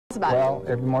Well,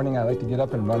 every morning I like to get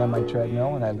up and run on my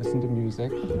treadmill and I listen to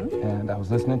music. And I was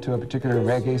listening to a particular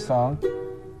reggae song,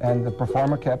 and the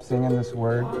performer kept singing this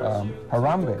word,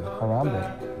 Harambe,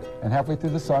 Harambe. And halfway through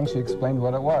the song she explained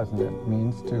what it was, and it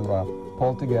means to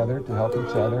pull together, to help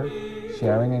each other,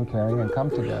 sharing and caring and come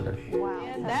together.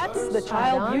 That's the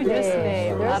child you just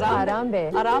named. There's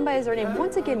Harambe. Harambe is her name.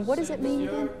 Once again, what does it mean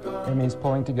again? It means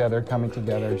pulling together, coming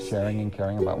together, sharing and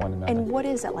caring about one another. And what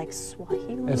is it, like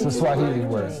Swahili? It's a Swahili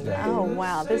word, yeah. Oh,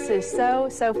 wow. This is so,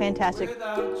 so fantastic.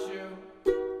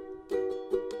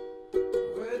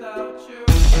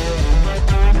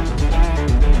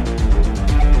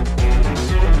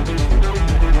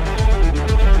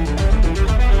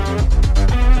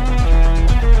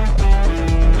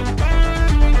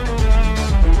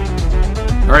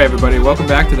 All right, everybody, welcome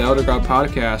back to the Elder God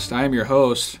Podcast. I am your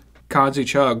host, Khanze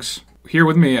Chugs. Here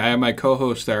with me, I have my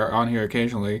co-hosts that are on here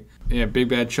occasionally. Yeah, Big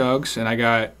Bad Chugs, and I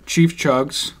got Chief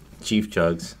Chugs. Chief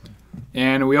Chugs.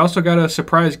 And we also got a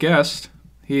surprise guest.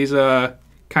 He's kind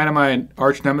of my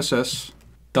arch nemesis,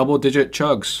 Double Digit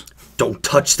Chugs. Don't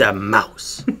touch that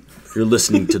mouse. You're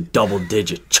listening to Double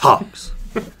Digit Chugs.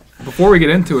 Before we get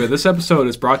into it, this episode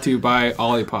is brought to you by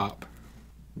Olipop.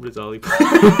 What is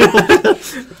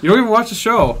Olipop? You don't even watch the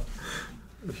show.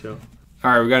 The show.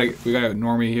 All right, we got a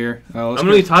normie here. I'm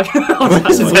really talking about.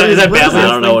 Is that bad? I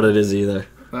don't know what it is either.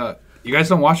 You guys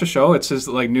don't watch the show? It's his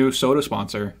like new soda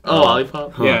sponsor. Oh,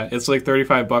 Olipop. Huh. Yeah, it's like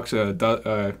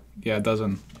 $35 a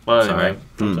dozen. Well, sorry.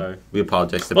 I'm sorry. We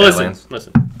apologize to Listen. This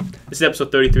is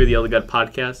episode 33 of the Elder God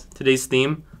Podcast. Today's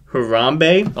theme,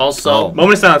 Harambe. Also,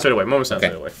 moment of silence right away.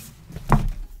 Right away.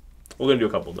 We're gonna do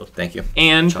a couple of those. Thank you.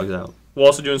 And Chugs out. we're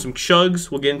also doing some chugs.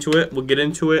 We'll get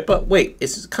into it. But wait,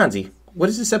 it's Khanze. What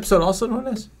is this episode also known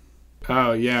as?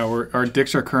 Oh yeah, our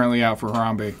dicks are currently out for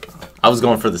Harambe. I was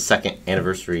going for the second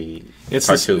anniversary. It's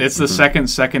part two. It's the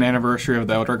second anniversary of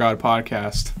the Elder God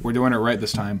Podcast. We're doing it right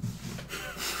this time.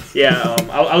 Yeah,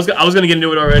 I was gonna get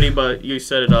into it already, but you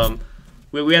said it.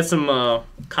 We had some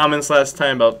comments last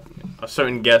time about a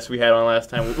certain guest we had on last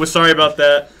time. We're sorry about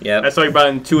that. Yeah. I saw you brought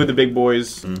in two of the big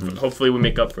boys. Hopefully we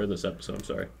make up for this episode. I'm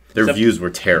sorry. Their views were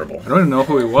terrible. I don't even know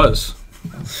who he was.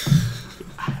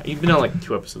 You've been on like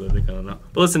 2 episodes, I think. I don't know.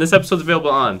 But listen, this episode's available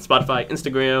on Spotify,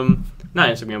 Instagram. Not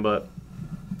Instagram, but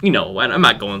you know, I'm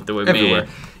not going through it, everywhere.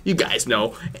 Man. You guys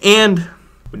know. And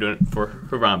we're doing it for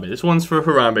Harambe. This one's for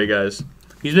Harambe, guys.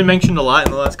 He's been mentioned a lot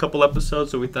in the last couple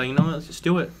episodes, so we thought, you know what, let's just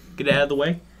do it. Get it out of the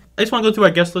way. I just want to go through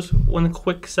our guest list one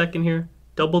quick second here.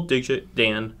 Double Digit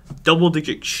Dan. Double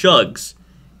Digit Chugs.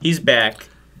 He's back.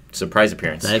 Surprise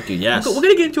appearance. Thank you, yes. We're going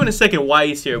to get into in a second why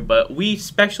he's here, but we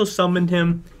special summoned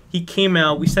him. He came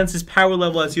out. We sensed his power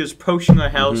level as he was approaching our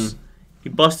house. He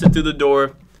busted through the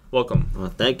door. Welcome. Well,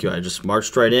 thank you. I just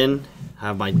marched right in.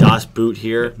 Have my Das Boot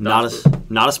here. Not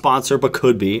a sponsor, but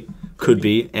could be. Could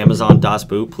be. Amazon Das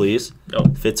Boot, please. Oh.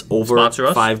 Fits over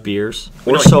 5 beers.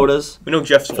 We Or know- sodas. We know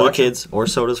Jeff's for the watching. kids. Or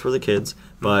sodas for the kids.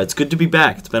 But it's good to be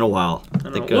back. It's been a while.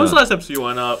 I think, what was the last episode you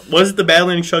went on? Was it the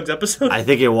Battling Chugs episode? I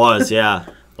think it was, yeah.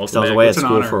 Because I was away at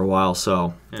school for a while,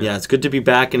 so yeah, it's good to be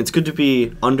back, and it's good to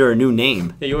be under a new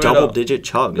name. Yeah, Double Digit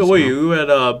Chugs. Oh, were you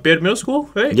at Baird Middle School,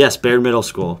 right? Yes, Baird Middle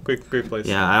School. Great place.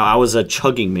 Yeah, I was a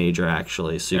chugging major,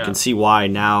 actually, so you can see why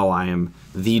now I am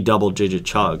the Double Digit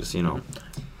Chugs, you know.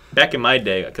 Back in my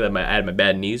day, because I had my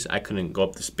bad knees, I couldn't go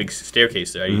up this big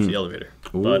staircase there. I used the elevator.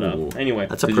 But anyway.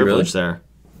 That's a privilege there.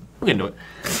 We'll get into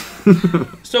it.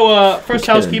 So, first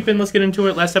housekeeping, let's get into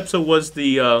it. Last episode was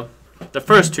the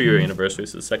first 2-year anniversary,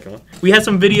 so the second one. We had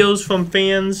some videos from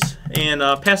fans and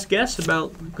past guests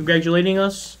about congratulating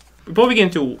us. Before we get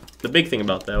into the big thing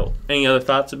about that, any other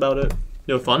thoughts about it?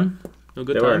 They were fun? No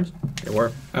good times? They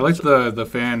were. I liked the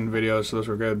fan videos. Those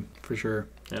were good, for sure.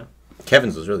 Yeah.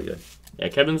 Kevin's was really good. Yeah,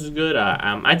 Kevin's was good.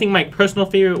 I think my personal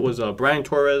favorite was Brian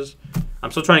Torres. I'm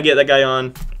still trying to get that guy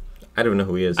on. I don't know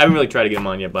who he is. I haven't really tried to get him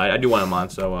on yet, but I do want him on,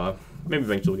 so maybe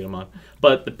eventually we'll get him on.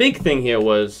 But the big thing here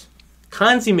was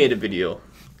Khanze made a video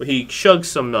where he chugged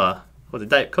some, was it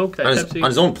Diet Coke, Diet Pepsi? On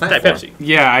his own platform. Diet Pepsi.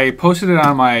 Yeah, I posted it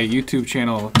on my YouTube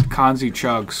channel, Khanze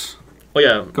Chugs. Oh,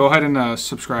 yeah. Go ahead and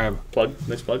subscribe.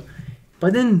 Nice plug.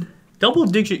 But then Double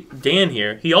Digit Dan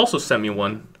here, he also sent me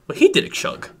one, but he did a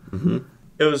chug.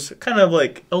 It was kind of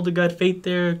like Elder God Fate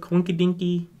there, Quinky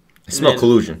Dinky. I smell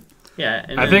collusion. Yeah.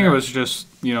 And I think it was just,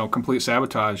 complete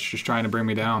sabotage, just trying to bring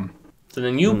me down. So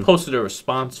then you posted a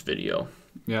response video.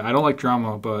 Yeah, I don't like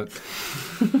drama, but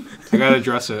I gotta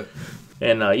address it.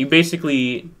 And you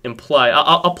basically implied,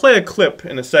 I'll play a clip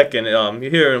in a second, you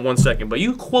hear it in 1 second, but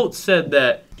you quote said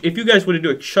that if you guys were to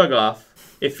do a chug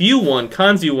off, if you won,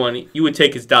 Khanze won, you would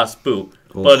take his Das Boot.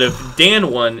 But if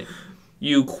Dan won,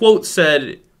 you quote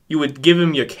said you would give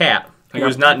him your cat. Who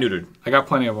is not neutered. I got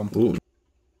plenty of them. Ooh.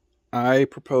 I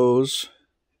propose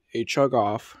a chug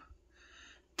off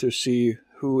to see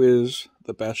who is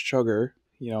the best chugger.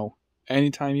 You know,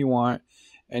 anytime you want,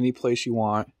 any place you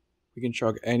want, we can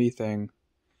chug anything.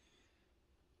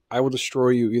 I will destroy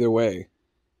you either way.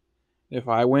 If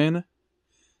I win,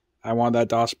 I want that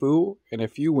Das Boot, and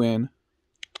if you win,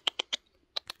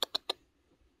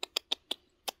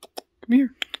 come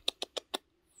here.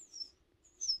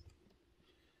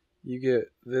 You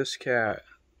get this cat,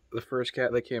 the first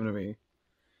cat that came to me.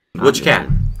 Which cat?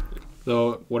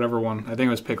 The whatever one. I think it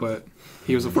was Piglet.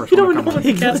 He was the first You one don't to know come what to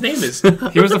the me. cat's name is.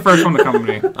 He was the first one to come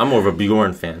to me. I'm more of a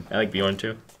Bjorn fan. I like Bjorn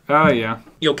too. Oh, yeah.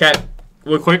 Yo, cat,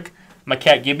 real quick. My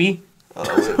cat Gibby.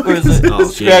 Where is it? Oh,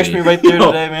 Scratched me Gibby. right there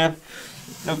today, man.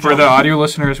 No For joke. the audio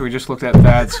listeners, we just looked at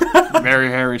Thad's very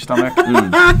hairy stomach.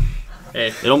 Hey,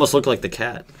 It almost looked like the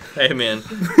cat. hey, man.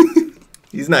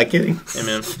 He's not kidding. Hey,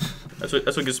 man. That's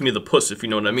what gives me the puss, if you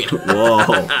know what I mean.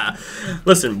 Whoa.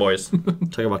 Listen, boys.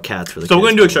 Talking about cats for the So we're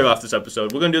kids. going to do a chug off this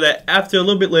episode. We're going to do that after a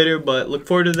little bit later, but look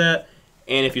forward to that.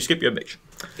 And if you skip, you're a bitch.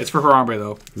 It's for Harambe,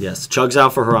 though. Yes, Chugs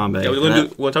out for Harambe. Yeah, we're going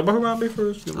to talk about Harambe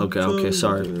first. Okay,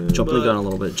 sorry. Jumping the gun a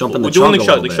little bit. Jumping We're the doing chug the a chug.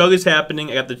 little The bit. chug is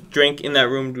happening. I got the drink in that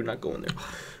room. Do not go in there.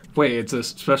 Wait, it's a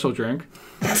special drink?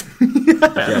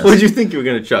 What did you think you were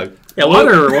gonna chug? Yeah,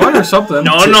 Water or something.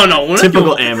 No. We're not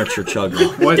Typical doing, amateur chug.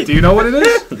 What, do you know what it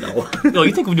is? No. no,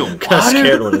 you think we're doing water? Kinda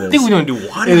scared what it I think is. we're going to do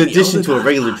water. In addition to a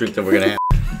regular drink that we're gonna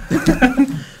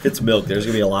have. It's milk. There's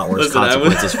going to be a lot worse Listen, I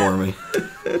was- consequences for me.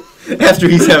 After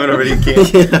he's having already a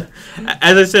can.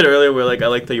 As I said earlier, I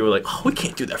like that you were like, oh, we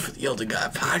can't do that for the Elder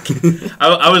God podcast.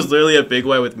 I was literally at Big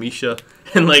Y with Misha,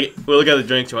 and like we look at the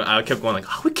drinks, and I kept going like,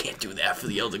 oh, we can't do that for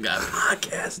the Elder God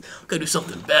podcast. We gotta do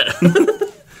something better.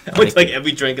 I went to like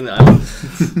every drink in the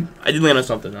island. I did land on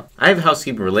something though. I have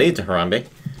housekeeping related to Harambe.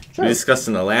 We discussed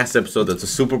in the last episode that the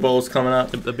Super Bowl is coming up.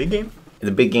 The big game.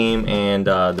 The big game, and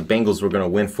the Bengals were going to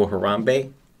win for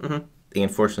Harambe. They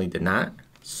unfortunately did not.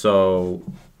 So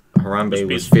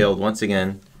Harambe was failed once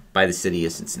again by the city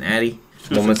of Cincinnati.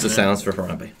 Moments of silence for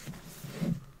Harambe.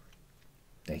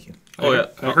 Thank you. Oh yeah,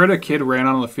 I heard a kid ran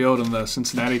on the field and the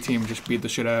Cincinnati team just beat the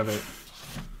shit out of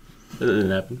it. that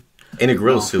didn't happen. In a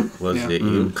gorilla suit, was Yeah. it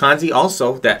you? Khanze,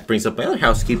 also, that brings up my other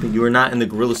housekeeping. You were not in the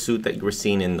gorilla suit that you were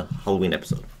seen in the Halloween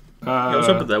episode. Yeah, what's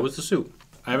up with that? What's the suit?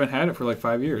 I haven't had it for like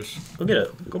 5 years. Go get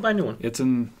it. Go buy a new one. It's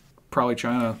in probably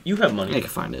China. You have I money. can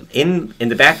find it. In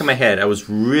the back of my head, I was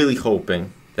really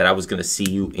hoping that I was going to see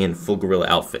you in full gorilla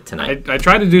outfit tonight. I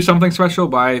tried to do something special,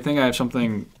 but I think I have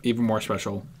something even more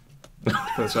special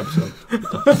for this episode.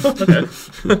 Okay.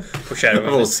 I'm a Foreshadowing.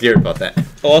 little scared about that.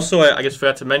 Also, I guess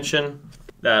forgot to mention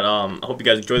that I hope you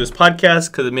guys enjoy this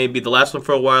podcast because it may be the last one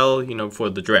for a while, before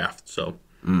the draft. So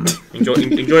enjoy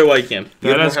it while you can. You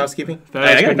have more is- housekeeping? That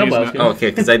I is got good a couple news, housekeeping. man. Oh, okay,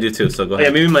 because I do too, so go Yeah,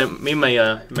 ahead. maybe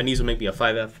my knees will make me a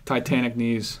 5F. Titanic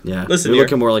knees. Yeah. Listen You're here.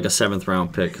 looking more like a 7th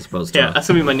round pick as opposed to. Yeah, that's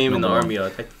gonna be my name in the Number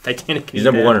army. Titanic. He's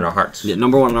number one in our hearts. Yeah,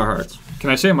 number 1 in our hearts.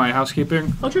 Can I say my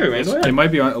housekeeping? Oh, sure, man. Go It ahead.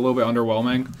 might be a little bit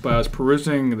underwhelming, but I was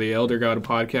perusing the Elder God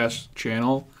podcast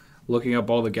channel, looking up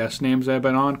all the guest names I've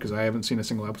been on because I haven't seen a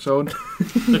single episode.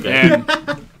 And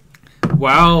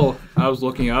while I was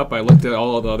looking up, I looked at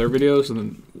all of the other videos, and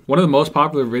then one of the most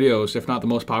popular videos, if not the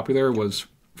most popular, was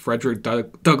Frederick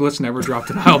Douglass Never Dropped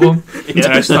an Album. And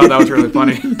I just thought that was really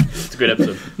funny. It's a great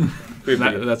episode. Great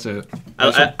video. That's it.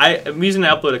 I'm reason to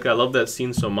upload it 'cause I love that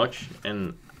scene so much,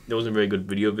 and there wasn't a very good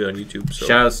video of it on YouTube. So.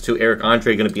 Shoutouts to Eric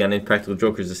Andre, going to be on Impractical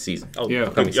Jokers this season. Oh, Yeah.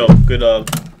 good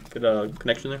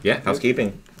connection there. Yeah,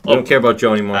 housekeeping. We don't care about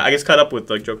Joe anymore. I guess caught up with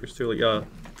like Jokers too. Like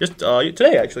just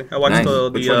today actually, I watched Nice. Which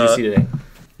one did you see today?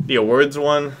 the awards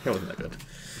one. It wasn't that good.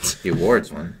 The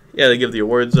awards one. Yeah, they give the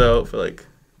awards out for like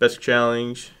best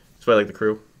challenge. It's by like the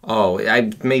crew. Oh,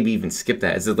 I maybe even skipped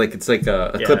that. Is it like it's like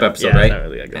a Yeah, clip episode, yeah, right? Not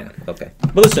really that good. Yeah, okay.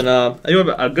 But listen, I do have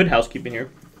a good housekeeping here.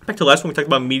 Back to the last one, we talked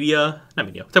about media. Not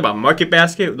media. We talked about Market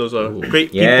Basket. Those are great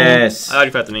people. Yes. I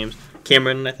already forgot the names.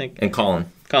 Cameron, I think. And Colin.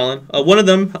 Colin. One of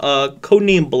them,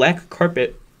 codename Black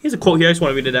Carpet. Here's a quote here. I just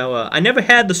want to read it out. I never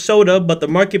had the soda, but the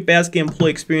Market Basket employee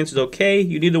experience is okay.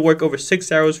 You need to work over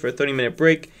 6 hours for a 30-minute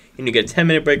break, and you get a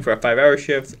 10-minute break for a 5-hour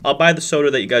shift. I'll buy the soda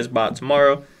that you guys bought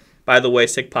tomorrow. By the way,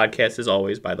 sick podcast as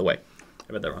always, by the way.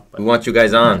 I read that wrong. We want you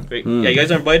guys on. Great. Yeah, you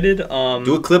guys are invited.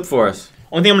 Do a clip for us.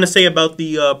 Only thing I'm going to say about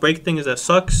the break thing is that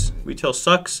sucks. Retail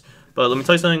sucks. But let me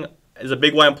tell you something. As a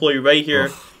Big Y employee right here,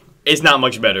 it's not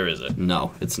much better, is it?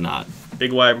 No, it's not.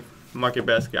 Big Y Market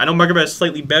Basket. I know Market Basket is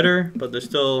slightly better, but they're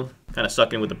still kind of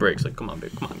sucking with the breaks. Like, come on,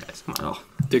 guys. Come on. Oh.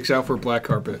 Dicks out for Black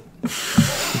Carpet.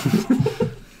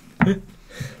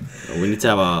 We need to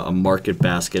have a Market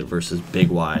Basket versus Big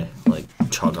Y, like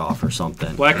Chug Off or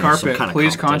something. Black Some Carpet, kind of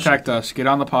please competition. contact us. Get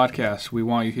on the podcast. We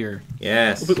want you here.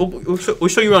 Yes. We'll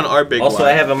show you around our big Also,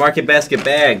 I have a Market Basket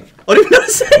bag Oh, did you not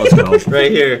say? Let's go.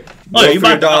 right here. Oh, Go you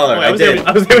for bought $1. Wait, I did.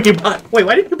 I was there when you bought. Wait,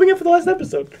 why didn't you bring it for the last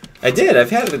episode? I did. I've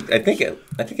had it. I think it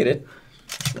did.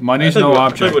 Money's I no would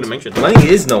have object. mentioned that. Money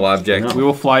is no object. We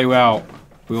will fly you out.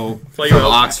 We will Fly you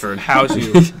out. Oxford. house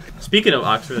you. Speaking of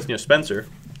Oxford, that's Spencer.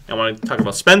 I want to talk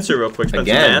about Spencer real quick. Spencer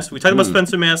Again. Mass. We talked about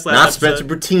Spencer Mass last Not episode.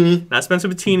 Spencer Bertini. Not Spencer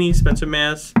Bettini, Spencer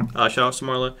Mass. Shout out to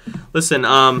Marla. Listen,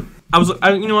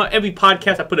 you know what? Every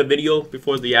podcast I put a video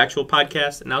before the actual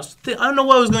podcast, and I don't know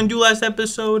what I was going to do last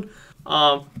episode,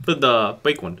 for the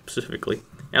break one specifically.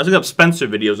 And I was looking up Spencer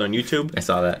videos on YouTube, I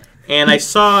saw that. and I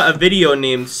saw a video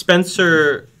named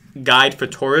Spencer Guide for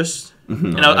Tourists,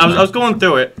 and I was going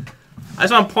through it. I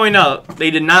just want to point out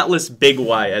they did not list Big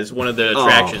Y as one of the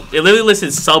attractions. They literally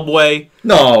listed Subway.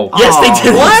 No. Yes, they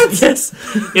did. What? Yes,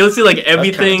 they listed like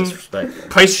everything.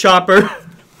 Price Chopper,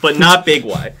 but not Big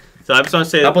Y. So I just want to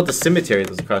say, How about the cemetery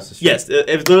that's across the street? yes,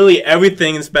 it's literally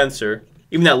everything in Spencer,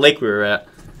 even that lake we were at,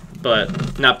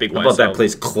 but not Big Y. How about that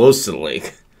place close to the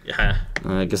lake? Yeah.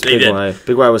 I guess They did.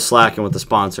 Big Y was slacking with the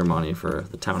sponsor money for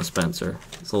the town of Spencer.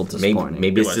 It's a little disappointing.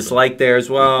 Maybe it's disliked there as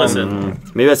well. Listen,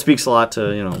 Maybe that speaks a lot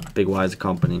to, Big Y as a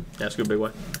company. that's good, Big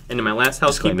Y. And in my last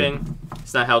housekeeping,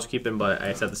 it's not housekeeping, but I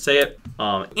just have to say it.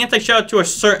 Anti-shout to a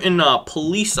certain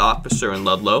police officer in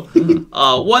Ludlow.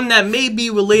 One that may be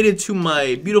related to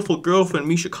my beautiful girlfriend,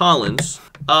 Misha Collins.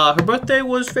 Her birthday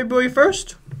was February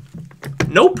 1st.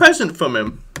 No present from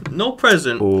him. No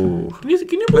present. Ooh. Can you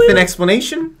With believe an it?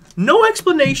 explanation? No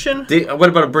explanation. What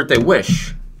about a birthday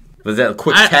wish? Was that a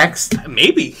quick text?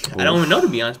 Maybe. I don't even know, to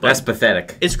be honest. But That's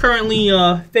pathetic. it's currently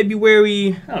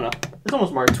February, I don't know. It's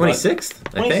almost March. 26th,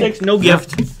 I think. 26th, no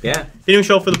gift. Yeah. Didn't even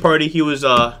show up for the party. He was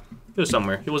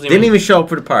somewhere. He wasn't Didn't even show up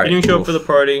for the party. Didn't even show up for the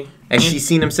party. Has she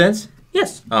seen him since?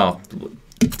 Yes. Oh.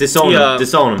 Disown Yeah. him.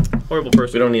 Disown him. Horrible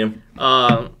person. We don't need him.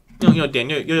 Dan,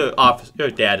 your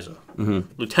dad is a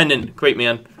lieutenant, great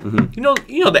man. You know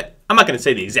that I'm not going to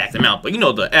say the exact amount, but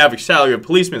the average salary of a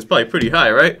policeman is probably pretty high,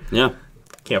 right? Yeah.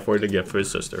 Can't afford to get for his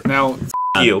sister. Now,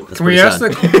 You. That's can we pretty ask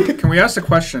sad. can we ask the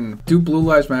question? Do blue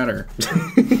lives matter?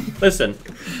 Listen,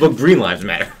 Well, green lives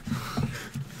matter.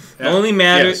 the only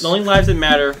lives that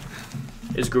matter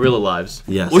is gorilla lives.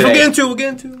 Yes. Which we'll Today. get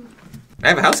into. I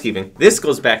have a housekeeping. This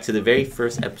goes back to the very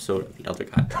first episode of the Elder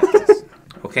God Podcast.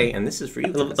 Okay, and this is for you.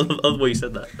 I love the way you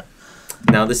said that.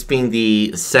 Now, this being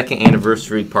the second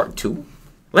anniversary part 2.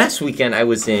 Last weekend, I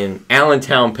was in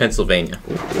Allentown, Pennsylvania.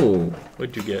 Ooh.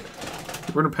 What'd you get?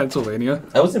 We're in Pennsylvania.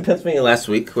 I was in Pennsylvania last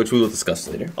week, which we will discuss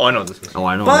later. Oh, I know this. Oh,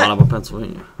 I know But- a lot about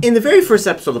Pennsylvania. In the very first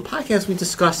episode of the podcast, we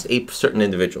discussed a certain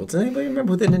individual. Does anybody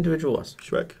remember who that individual was?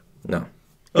 Shrek. No.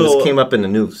 It came up in the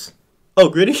news. Oh,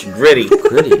 Gritty? Gritty.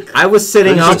 Gritty. I was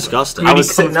sitting That's up. disgusting. I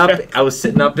was sitting up. I was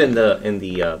sitting up in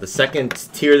the second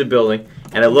tier of the building,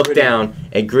 and I looked down,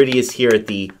 and Gritty is here at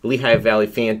the Lehigh Valley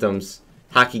Phantoms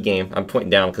hockey game. I'm pointing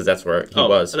down because that's where he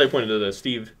was. I thought you pointed to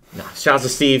Steve. No, shout out to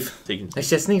Steve. Steve. Actually,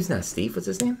 his name's not Steve. What's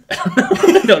his name?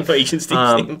 I don't know Agent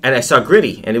Steve's name. And I saw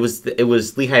Gritty, and it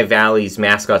was Lehigh Valley's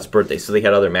mascot's birthday, so they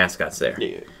had other mascots there.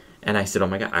 Yeah. And I said, "Oh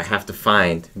my god, I have to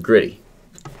find Gritty."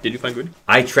 Did you find Gritty?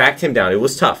 I tracked him down. It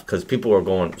was tough because people were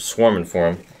going swarming for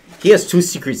him. He has 2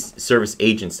 Secret Service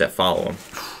agents that follow him.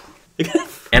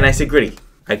 And I said, Gritty,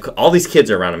 all these kids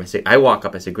are around him. I walk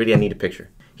up. I said, Gritty, I need a picture.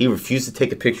 He refused to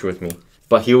take a picture with me.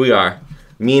 But here we are,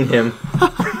 me and him.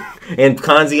 And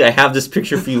Khanze, I have this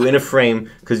picture for you in a frame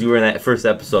because you were in that first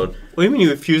episode. What do you mean you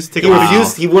refused to take He a picture?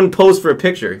 refused. He wouldn't pose for a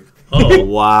picture. Oh,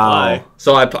 Wow. why?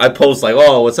 So I posed like,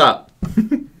 oh, what's up?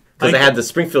 Because I had the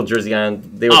Springfield jersey on.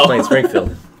 They were playing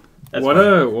Springfield. That's What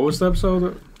fine. was the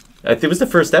episode? I think it was the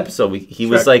first episode. He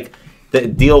was Correct. like, the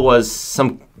deal was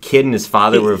some kid and his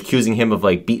father were accusing him of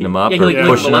like beating him up Yeah, or he like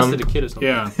pushing molested him. a kid or something.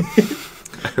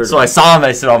 Yeah, So I saw him.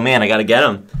 I said, "Oh man, I gotta get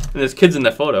him." And there's kids in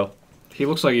that photo. he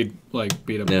looks like he'd like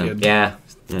beat up Yeah. a kid. Yeah.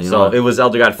 Yeah, you know So what? it was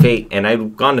Elder God Fate, and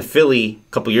I'd gone to Philly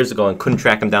a couple years ago and couldn't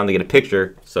track him down to get a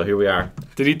picture. So here we are.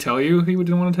 Did he tell you he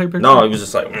didn't want to take pictures? No, he was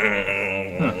just like,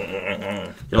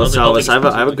 You know, Silas, I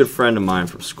have a good friend of mine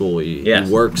from school. He Yes.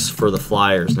 works for the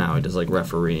Flyers now. He does like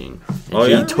refereeing. And Oh,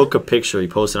 he yeah? took a picture he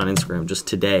posted on Instagram just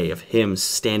today of him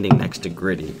standing next to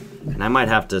Gritty. And I might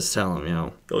have to tell him,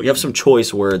 you have some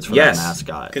choice words for Yes. that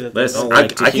mascot. listen, don't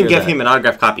like to I can hear give that. him an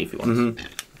autographed copy if he wants.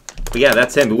 But yeah,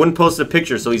 that's him. He wouldn't post a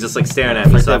picture, so he's just like staring at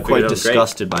me. Like, So I I'm figured quite it was great.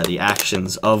 disgusted by the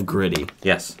actions of Gritty.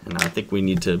 Yes. And I think we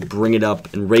need to bring it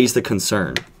up and raise the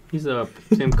concern. He's the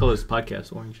same color as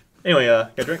podcast, orange. Anyway,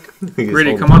 got a drink?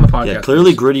 Gritty, come on the podcast. Yeah,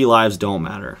 clearly Gritty lives don't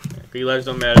matter. Green lives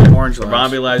don't matter. Orange lives.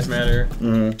 Harambe lives matter.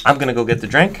 I'm gonna go get the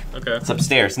drink. Okay. It's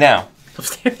upstairs now.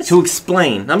 upstairs. To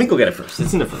explain. Let me go get it first.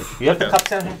 It's in the fridge. You have the cups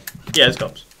down here? Yeah, it's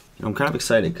cups. I'm kind of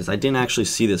excited because I didn't actually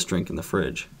see this drink in the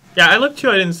fridge. Yeah, I looked too.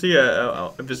 I didn't see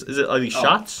is it like these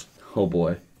shots? Oh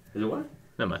boy. Is it what?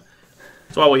 Never mind.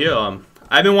 So while we're here,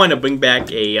 I've been wanting to bring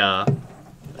back a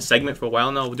segment for a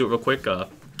while now. We'll do it real quick.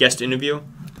 Guest interview.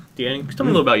 Danny, tell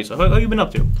me a little about yourself. How have you been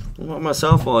up to? Well,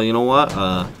 myself, well, you know what?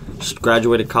 Just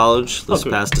graduated college this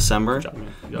past December. Good job,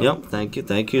 man. Yep,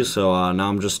 thank you. So now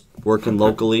I'm just working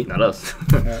locally. Not us.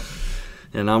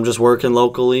 And I'm just working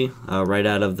locally, right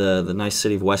out of the nice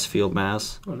city of Westfield,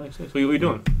 Mass. Oh, nice. What are you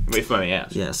doing? Wait for my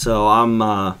ass. Yeah, so I'm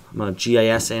a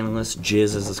GIS analyst,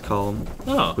 JIS as it's called,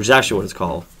 Oh, which is actually what it's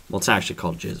called. Well, it's actually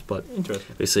called JIS, but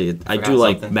interesting. basically I Forgot do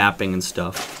like something. mapping and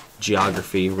stuff,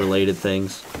 geography related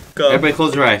things. Everybody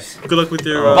close your eyes. Good luck with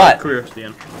your But- career,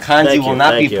 Dan. Khanze Thank will you,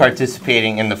 not thank be you.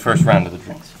 participating in the first round of the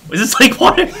drinks. Is this like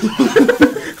water?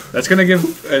 That's gonna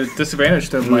give a disadvantage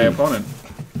to my opponent.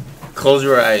 Close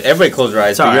your eyes. Everybody close your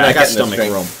eyes. Sorry, but you're not I got getting this stomach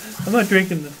drink. room. I'm not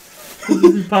drinking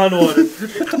this. Pound water.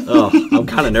 Oh, I'm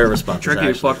kind of nervous about this. Tricky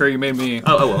Actually. fucker, you made me.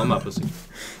 Oh, well, I'm not pussy.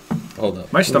 Hold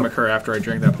up. My stomach hurt after I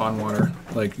drank that pond water.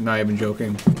 Like, not even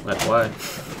joking. That's why.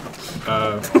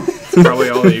 Probably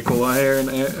all the E. coli here in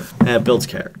it. Yeah, it builds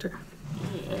character.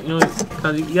 You know,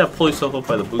 you gotta pull yourself up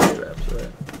by the bootstraps, right?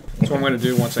 That's what I'm gonna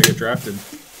do once I get drafted.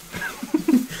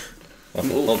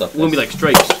 Hold up. We're gonna be like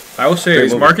stripes. I will say, Great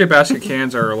these movie. market basket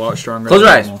cans are a lot stronger. Close than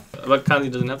your eyes. normal. But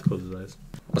Khanze doesn't have to close his eyes.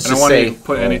 Let's I don't just want say. to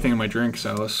put anything in my drink,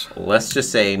 Salas. Let's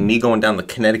just say me going down the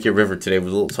Connecticut River today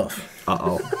was a little tough.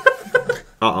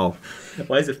 Uh-oh.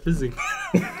 Why is it fizzing?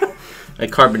 I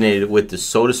carbonated it with the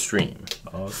Soda Stream.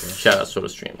 Oh, okay. Shout out Soda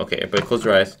Stream. Okay, everybody close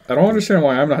your eyes. I don't understand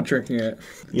why I'm not drinking it.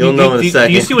 You'll know in a second.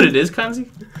 Do you see what it is, Khanze?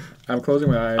 I'm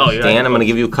closing my eyes. Oh, yeah. Dan, I'm gonna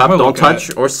give you a cup. I'm gonna Don't look at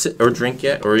touch or sit or drink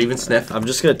yet, or even sniff. I'm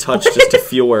just going to touch just to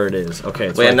feel where it is. Okay,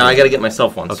 it's Wait, right no, there. I gotta get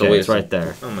myself one. Okay, so wait, it's right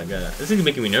there. Oh my god. This is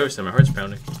making me nervous and my heart's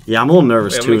pounding. Yeah, I'm a little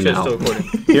nervous Wait, too make sure now. it's still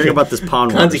recording. Hearing about this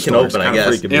pond water Khanze can store is open, I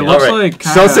kinda guess. freaking me It out. looks All right. like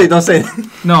kinda, Don't say.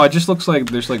 No, it just looks like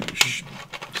there's like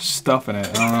stuff in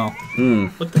it. I don't know.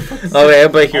 What the fuck is Oh, wait,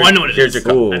 everybody here. Oh, I know what it Here's is.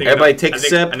 your cup. Ooh. I think I Everybody know- take I a think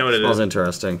sip. I know what it Smells is.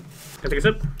 interesting. Can I take a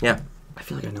sip? Yeah. I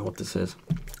feel like I know what this is.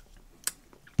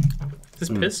 Is this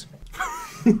piss?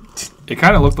 It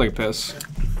kind of looked like piss.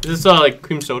 Is this like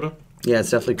cream soda? Yeah,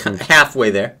 it's definitely kind of... Halfway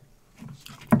there.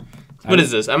 What is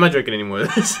this? I'm not drinking any more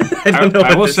of this. I I, don't know I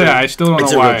what will this say is. I still don't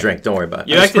It's know a why. real drink. Don't worry about it.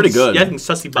 You're It's acting, pretty good. You're acting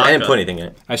sussy vodka. I didn't put anything in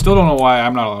it. I still don't know why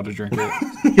I'm not allowed to drink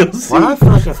it. You'll see. Why do I feel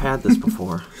like I've had this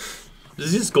before?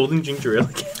 Is this golden ginger ale?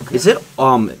 Is it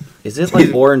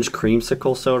like orange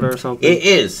creamsicle soda or something? It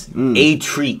is a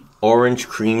treat. Orange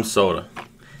cream soda.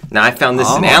 Now, I found this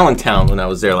in Oh. Allentown when I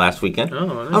was there last weekend. Oh,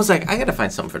 nice. I was like, I gotta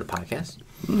find something for the podcast.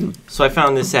 So I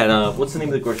found this at what's the name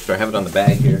of the grocery store? I have it on the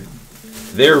bag here.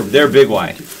 They're Big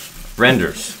Y.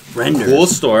 Renders. Cool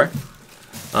store.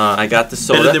 I got the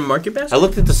soda. Better than Market Basket? I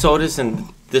looked at the sodas and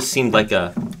this seemed like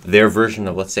their version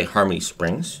of, let's say, Harmony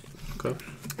Springs. Okay.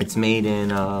 It's made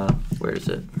in where is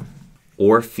it?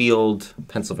 Orfield,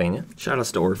 Pennsylvania. Shout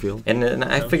outs to Orfield. And then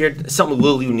I figured something a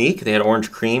little unique. They had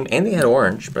orange cream and they had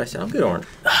orange, but I said, I'll get orange.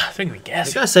 I think we I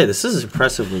guess. gotta say, this is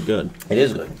impressively good. It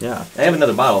is good. Yeah. I have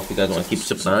another bottle if you guys want to keep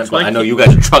sipping on it, but like I know you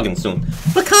guys are chugging soon.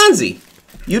 But Khanze,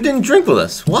 you didn't drink with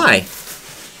us. Why?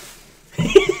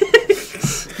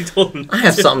 You told him. I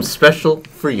have something special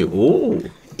for you. Ooh.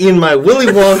 In my Willy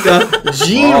Wonka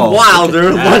Gene Oh,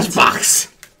 Wilder look at that. lunchbox.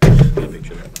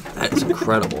 That's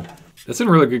incredible. That's in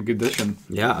really good condition.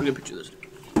 Yeah. I'm gonna picture this.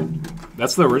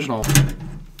 That's the original.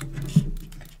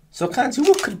 So Khanze,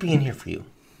 what could be in here for you?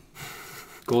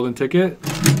 Golden ticket.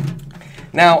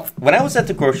 Now, when I was at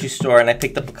the grocery store and I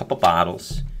picked up a couple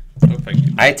bottles, Oh, thank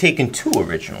you. I had taken 2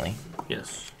 originally.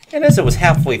 Yes. And as it was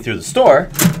halfway through the store,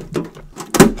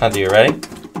 Khanze, you ready?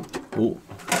 Ooh.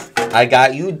 I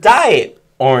got you diet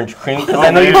orange cream because I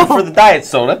know you prefer the diet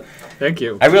soda. Thank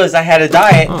you. I realized I had a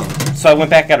diet, so I went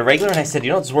back got a regular, and I said,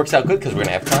 you know, this works out good because we're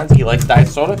gonna have Khanze. He likes diet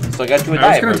soda, so I got you a I was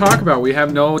diet. going to version. talk about we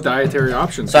have no dietary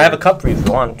options. So I have a cup for you if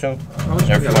you want to. Oh, Or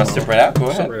if you want to sip right out, go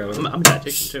ahead. I'm a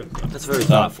dietitian too. That's very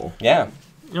thoughtful. Yeah.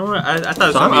 You know what? I thought it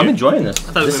was So gonna I'm be. enjoying this.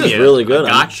 I thought it was This gonna is be really good. A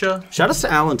gotcha. Shout outs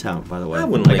to Allentown, by the way. I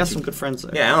wouldn't I let got you- some good friends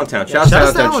there. Yeah, Allentown. Shout out to shout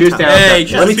out to Allentown. Cheers to Allentown. Allentown.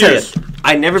 Hey, Let me tell you, cheers.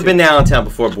 I've never been to Allentown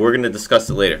before, but we're gonna discuss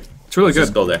it later. It's really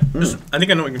Let's good. go there. I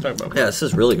think I know what you're talking about. Yeah, this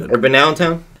is really good. Ever been to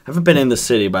Allentown? I haven't been in the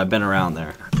city, but I've been around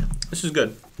there. This is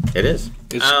good. It is.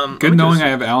 It's let good me knowing just- I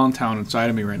have Allentown inside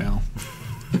of me right now.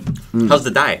 How's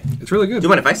the diet? It's really good. Do you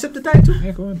mind if I sip the diet too?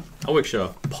 Yeah, go ahead. I wish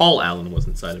Paul Allen was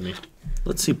inside of me.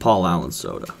 Let's see Paul Allen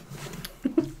soda.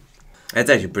 That's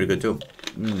actually pretty good too.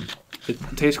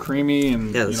 It tastes creamy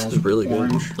and this is really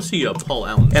orange. good. Let's see Paul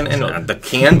Allen. And the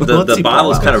can, the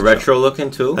bottle is kind of retro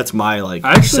looking too. That's my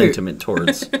sentiment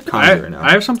towards Khanze right now.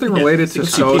 I have something related to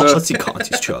soda. Let's see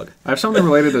Khanze's chug. I have something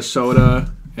related to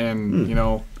soda and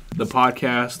the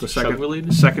podcast, the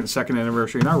second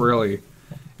anniversary. Not really.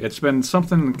 It's been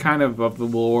something kind of the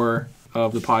lore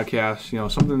of the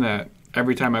podcast. Something that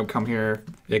every time I come here,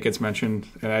 it gets mentioned,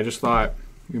 and I just thought,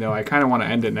 I kind of want to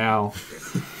end it now.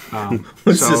 What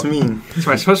does this mean? It's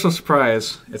my special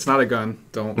surprise. It's not a gun.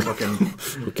 Don't fucking.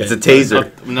 Okay. It's a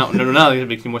taser. No. It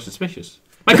makes me more suspicious.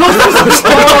 My coaster!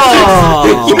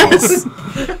 Yes!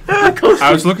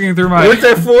 I was looking through my. What's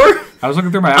that for? I was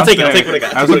looking through my house. I'll take what I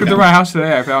got. I was looking through my house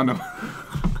today. I found them.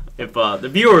 If the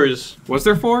viewers. Was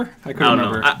there 4? I couldn't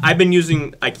remember. I've been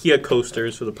using IKEA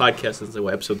coasters for the podcast since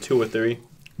episode 2 or 3.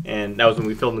 And that was when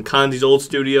we filmed in Khanze's old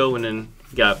studio, and then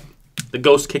the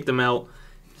ghost kicked them out.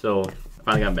 So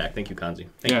finally got him back. Thank you, Khanze.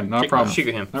 No problem. Shake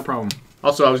him. No problem.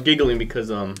 Also, I was giggling because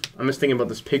I'm just thinking about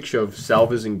this picture of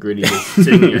Salvas and Gritty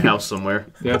sitting in your house somewhere.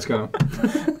 Yeah, it's gonna.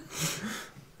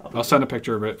 I'll send a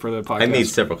picture of it for the podcast. I made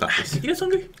several copies. You guys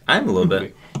hungry? I'm a little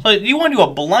bit. So, do you want to do a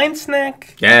blind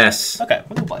snack? Yes. Okay,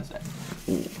 we'll do a blind snack.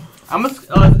 It's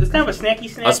kind of a snacky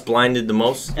snack. Us blinded the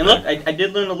most. And look, I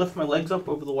did learn to lift my legs up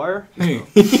over the wire. Hey,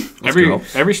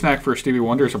 every snack for Stevie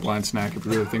Wonder is a blind snack if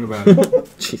you really think about it.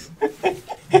 Jeez.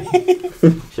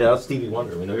 Shout out Stevie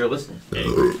Wonder. We know you're listening. Hey,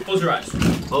 close your eyes.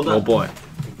 Hold on. Oh boy.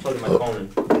 I'm plugging my phone in.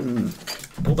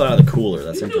 Pull that out of the cooler.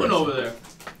 That's What are you doing interesting. over there?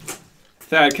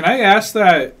 Thad, can I ask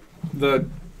that the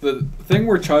thing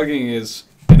we're chugging is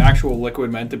an actual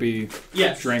liquid meant to be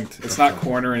drinked? It's not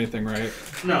corn or anything, right?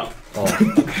 No. Oh.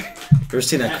 Ever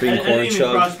seen that cream I corn didn't even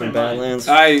chug cross from my Badlands?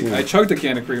 I chugged a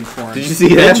can of cream corn. Did you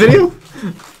see that video?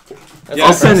 Yeah,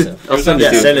 I'll send it. I'll send it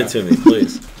to you. Send it to me,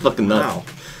 please. Fucking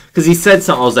nuts. Because he said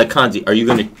something. I was like,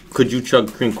 Khanze, could you chug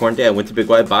cream corn day? I went to Big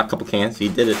White, bought a couple cans. He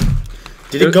did it.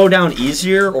 Did it go down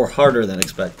easier or harder than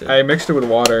expected? I mixed it with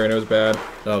water and it was bad.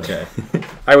 Okay.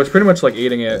 I was pretty much like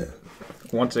eating it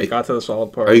once it got to the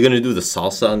solid part. Are you gonna do the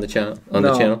salsa on the channel? No, I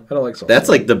don't like salsa. That's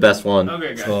like the best one.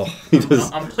 Okay, guys.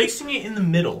 Oh, I'm placing it in the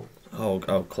middle. oh,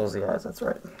 close the eyes. That's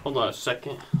right. Hold on a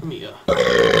second. Let me.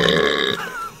 Okay.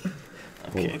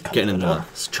 Getting in the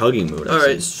chugging mood. All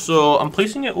right, so I'm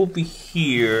placing it over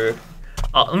here.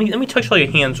 Let me touch all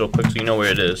your hands real quick so you know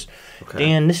where it is.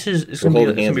 Okay. And this is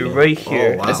gonna be right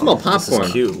here. Oh, wow. I smell popcorn. This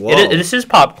is cute. Whoa. This is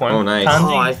popcorn. Oh, nice.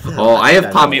 Khanze. I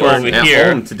have popcorn over at here.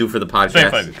 home to do for the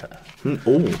podcast.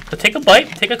 Oh. So take a bite.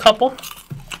 Take a couple.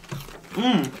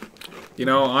 Honestly.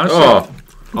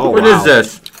 What is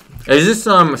this? Is this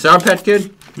Sour Patch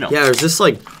Kid? No. Yeah, is this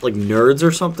like nerds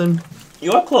or something?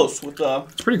 You are close with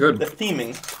It's pretty good. the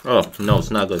theming. Oh no,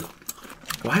 it's not good.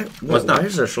 Why? What's not? Why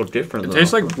is that so different? It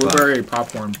tastes like blueberry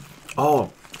popcorn.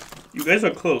 Oh, You guys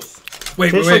are close.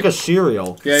 Wait, tastes like a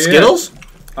cereal. Yeah, Skittles?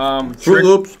 Fruit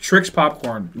Loops? Trix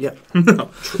popcorn. Yeah.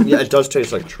 Yeah, it does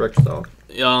taste like Trix though.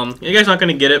 You guys aren't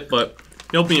gonna get it, but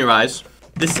you open your eyes.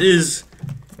 This is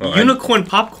unicorn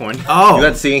popcorn. Oh. You got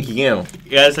to see Yankee Candle.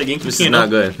 Yeah, it's like Yankee This Candle. is not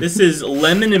good. This is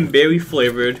lemon and berry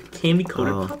flavored candy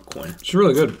coated popcorn. It's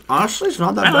really good. Honestly, it's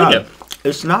not that I bad. like it.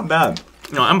 It's not bad.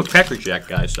 No, I'm a Cracker Jack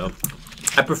guy, so.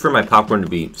 I prefer my popcorn to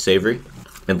be savory,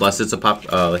 unless it's a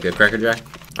like a Cracker Jack.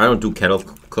 I don't do kettle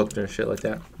cooked or shit like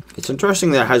that. It's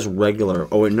interesting that it has regular.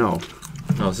 Oh wait, no.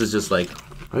 No, this is just like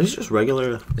Are these just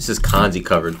regular? this is Khanze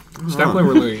covered. It's definitely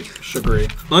really sugary.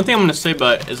 The only thing I'm gonna say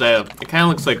about it is that it kind of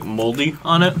looks like moldy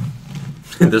on it.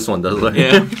 This one does look.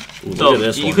 Yeah. Ooh, So look at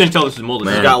this you one. couldn't tell this is moldy.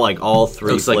 Man. It's got like all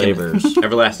three Looks like flavors. an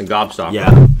everlasting gobstopper.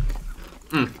 Yeah.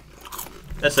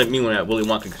 That's like me when at Willy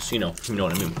Wonka Casino. You know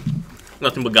what I mean?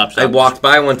 Nothing but gobstoppers. I walked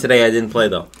by one today. I didn't play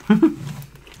though.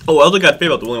 Oh, Elder got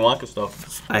favorite about the Willy Wonka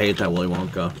stuff. I hate that Willy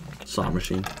Wonka slot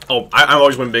machine. Oh, I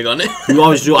always went big on it. You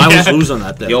always do. I always lose on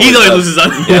that thing. Yo. He always loses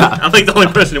on it. Yeah. I'm like the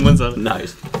only person who wins on it.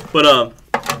 Nice. But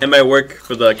in my work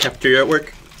for the cafeteria at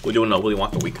work, we're doing a Willy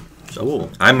Wonka week. So Ooh.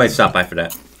 I might stop by for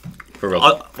that. For real.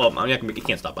 well, I'm not gonna, you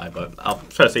can't stop by, but I'll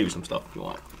try to save you some stuff if you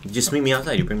want. Just meet me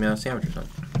outside. You bring me out a sandwich or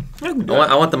something. Yeah, we can do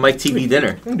I want the Mike TV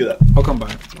dinner. We can do that. I'll come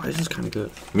by. Why is this kind of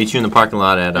good? Meet you in the parking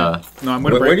lot at No, I'm gonna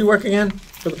where break. do you work again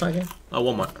for the podcast?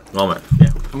 Walmart. Walmart.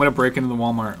 I'm gonna break into the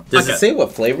Walmart. Does Okay. it say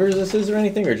what flavors this is or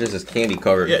anything, or just this candy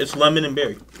covered? Yeah, it's lemon and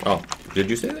berry. Oh, did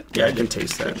you say that? Yeah, I can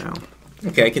taste that now.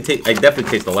 Okay, I can taste. I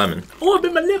definitely taste the lemon. Oh, I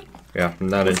bit my lip. Yeah, I'm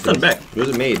not It's into done back. Where's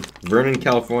it made? Vernon,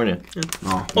 California.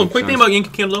 Oh, Quick thing about Yankee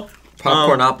Candle.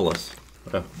 Popcornopolis.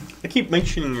 I keep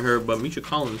mentioning her, but Misha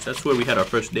Collins, that's where we had our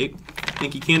first date.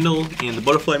 Yankee Candle and the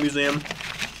Butterfly Museum.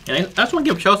 And I just want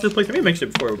to give a shout out to the place. I may have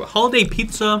mentioned it before, but Holiday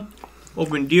Pizza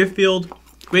over in Deerfield.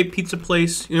 Great pizza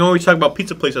place. You know, when we talk about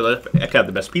pizza places that have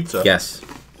the best pizza. Yes.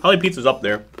 Holly Pizza's up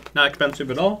there. Not expensive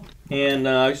at all. And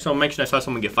I saw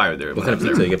someone get fired there. What kind of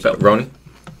pizza you get? Pepperoni?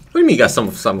 What do you mean you got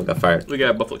someone got fired? We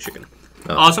got buffalo chicken.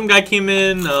 Oh. Some guy came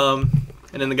in, and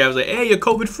then the guy was like, "Hey, you're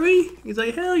COVID free?" He's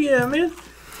like, "Hell yeah, man!"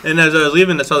 And as I was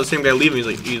leaving, I saw the same guy leaving.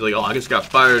 He's like, "Oh, I just got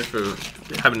fired for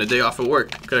having a day off of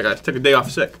work because I took a day off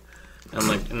sick." And I'm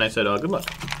like, and I said, "Good luck."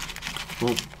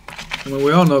 Well, I mean,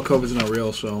 we all know COVID's not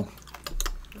real, so.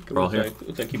 We're all here.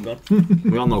 Let's keep going.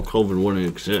 We all know COVID wouldn't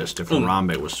exist if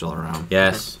Harambe was still around.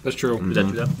 Yes. That's true. Is that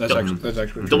true? That's actually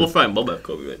true. Double Fry and Bubba have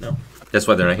COVID right now. That's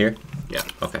why they're not here? Yeah.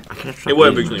 Okay. They were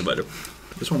originally better.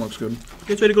 This one looks good. You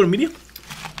guys ready to go to media?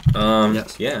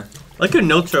 Yes. Yeah. Like your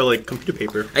notes are like computer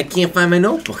paper. I can't find my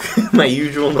notebook. My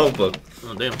usual notebook.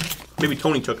 Oh damn. Maybe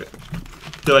Tony took it.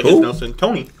 They're like, it's Nelson.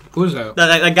 Tony. Who is that?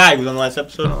 That guy who was on the last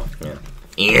episode. Oh, yeah.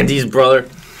 Andy's brother.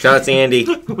 Shout out to Andy.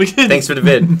 Thanks for the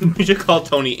vid. We should call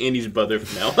Tony Andy's brother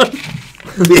from now on.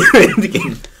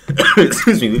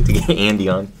 Excuse me, we have to get Andy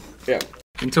on. Yeah.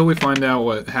 Until we find out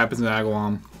what happens in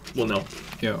Agawam. Well, no.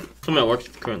 Yeah. Someone at work is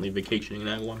currently vacationing in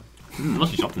Agawam. There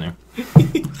must be something there.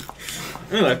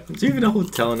 Anyway. Do you even know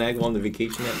hotel in Agawam to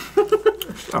vacation at?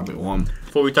 Probably one.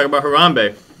 Before we talk about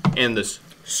Harambe and this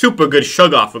super good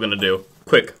Chug Off we're going to do,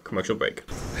 quick commercial break.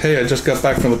 Hey, I just got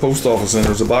back from the post office and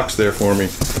there's a box there for me.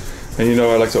 And you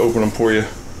know I like to open them for you.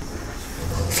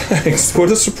 Thanks. What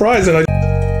a surprise. And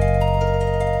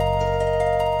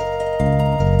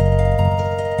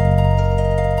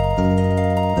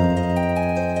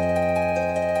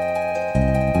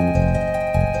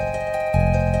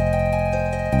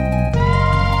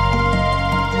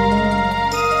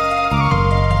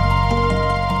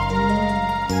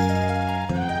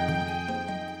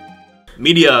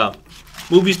Media,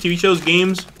 movies, TV shows,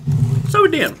 games. So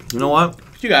Dan, You know what?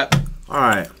 what you got? All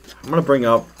right. I'm going to bring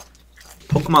up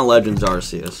Pokemon Legends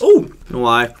Arceus. Oh, You know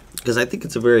why? Because I think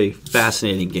it's a very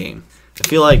fascinating game. I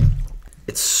feel like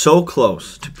it's so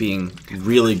close to being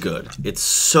really good. It's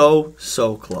so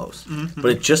close. But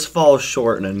it just falls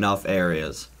short in enough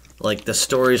areas. Like, the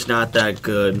story's not that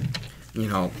good. You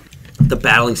know, the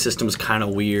battling system is kind of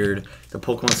weird. The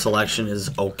Pokemon selection is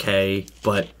okay.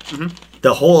 But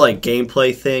the whole, like,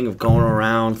 gameplay thing of going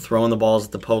around, throwing the balls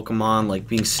at the Pokemon, like,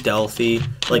 being stealthy,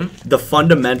 like, the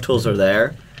fundamentals are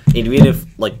there. And even if,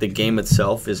 like, the game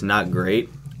itself is not great,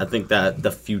 I think that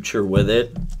the future with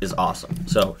it is awesome.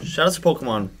 So, shout out to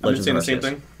Pokemon I'm just Legends saying the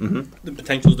Arceus. same thing. The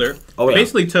potential's there. Oh, yeah.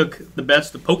 Basically took the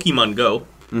best of Pokemon Go,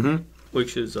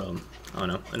 which is, I don't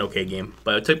know, an okay game.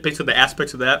 But it took basically the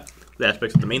aspects of that, the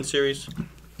aspects of the main series.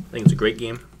 I think it's a great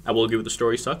game. I will agree with the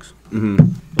story sucks.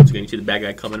 Once again, you see the bad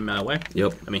guy coming my way.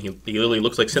 Yep. I mean, he literally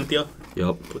looks like Cynthia.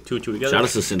 Yep. Put two and two together. Shout out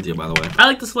to Cynthia, by the way. I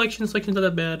like the selection. Selection's not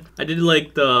that bad. I did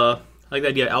like the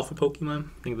idea of alpha Pokemon.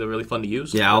 I think they're really fun to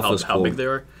use. Yeah, alpha's how cool. big they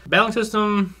are. Battling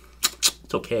system,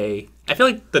 it's okay. I feel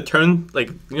like the turn, like,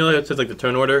 you know, it says like the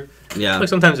turn order. Yeah. Like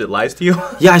sometimes it lies to you.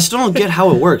 Yeah, I still don't get how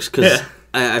it works, because Yeah.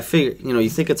 I figure, you know, you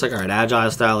think it's like, all right,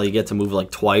 agile style, you get to move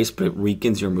like twice, but it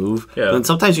weakens your move. Yeah. But then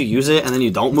sometimes you use it, and then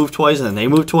you don't move twice, and then they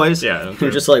move twice. Yeah,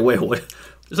 You're just like, wait, what?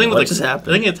 The thing with, What like, just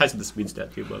happened? I think it ties to the speed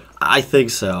stat too, but I think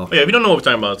so. yeah, if you don't know what we're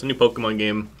talking about, it's a new Pokemon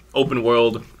game, open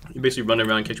world. You basically run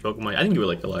around and catch Pokemon. I think you would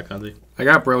like the lot, Khanze. I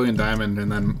got Brilliant Diamond, and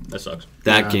then That sucks.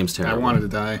 That yeah, game's terrible. I wanted to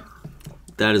die.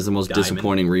 That is the most Diamond.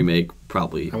 disappointing remake,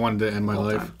 probably. I wanted to end my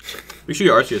life. time. We should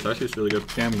get Arceus. Arceus is really good.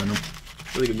 Yeah, I'm gonna.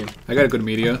 Really good game. I got a good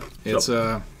media. It's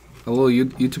a little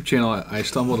YouTube channel I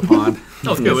stumbled upon.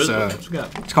 Oh, it's good. It's, What's we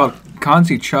got? It's called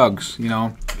Khanze Chugs. You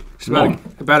know, it's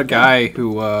about a guy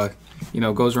who you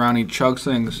know, goes around and he chugs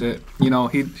things. You know,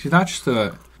 he's not just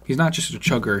a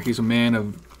chugger. He's a man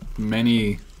of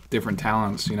many different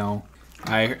talents. You know,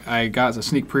 I got a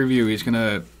sneak preview. He's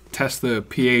gonna test the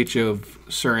pH of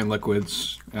certain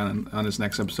liquids on his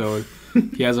next episode.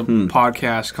 He has a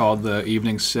podcast called The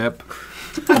Evening Sip.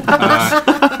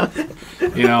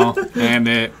 You know, and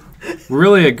it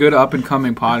really a good up and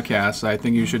coming podcast. I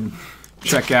think you should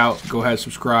check out. Go ahead,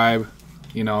 subscribe.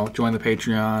 You know, join the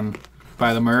Patreon,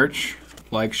 buy the merch,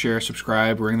 like, share,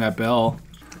 subscribe, ring that bell,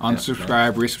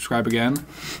 unsubscribe, resubscribe again.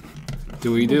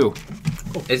 Do what you do.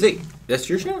 Is it? That's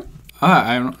your channel?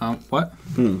 I don't. What?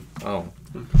 Oh.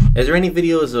 Is there any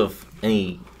videos of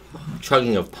any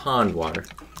chugging of pond water?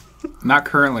 Not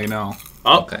currently, no.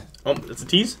 Oh, Okay. Oh, it's a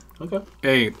tease? Okay.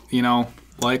 Hey, you know,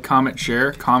 like, comment,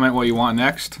 share, comment what you want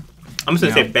next. I'm just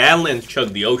going to Yeah. say Badlands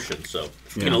chug the ocean, so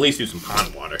You can at least do some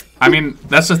pond water. I mean,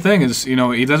 that's the thing is,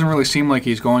 he doesn't really seem like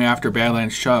he's going after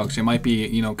Badlands Chugs. It might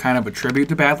be, kind of a tribute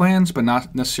to Badlands, but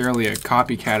not necessarily a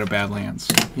copycat of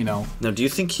Badlands, Now, do you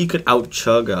think he could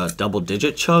out-chug Double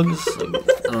Digit Chugs?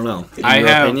 I don't know. I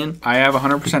have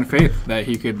 100% faith that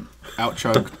he could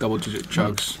out-chug Double Digit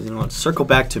Chugs. You know what? Circle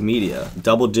back to media.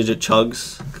 Double Digit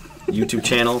Chugs YouTube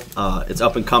channel. It's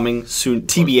up and coming soon.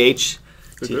 TBH.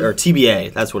 Or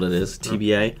TBA, that's what it is.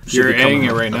 TBA. You're A-ing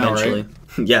it right now, right?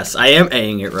 Yes, I am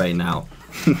A-ing it right now.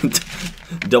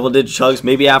 Double Digit Chugs.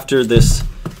 Maybe after this,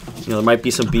 there might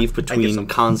be some beef between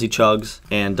Khanze Chugs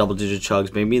and Double Digit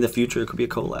Chugs. Maybe in the future it could be a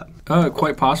collab.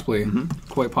 Quite possibly.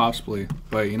 Quite possibly.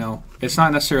 But, it's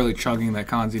not necessarily chugging that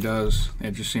Khanze does.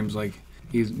 It just seems like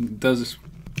he does...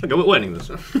 Okay, we're ending this.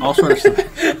 All sorts of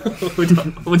stuff. We're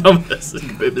done with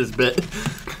this bit.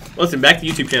 Listen, back to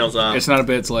YouTube channels. It's not a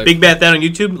bit, it's like... Big Bad That on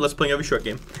YouTube. Let's play every short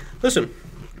game. Listen,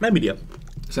 my media.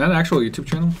 Is that an actual YouTube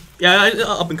channel? Yeah,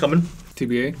 up and coming.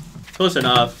 TBA? So listen,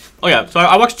 so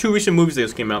I watched 2 recent movies that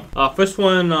just came out. First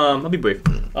one, I'll be brief.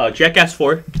 Jackass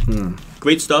 4.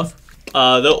 Great stuff.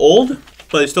 They're old,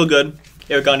 but they're still good.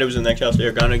 Eric Garner was in the next house.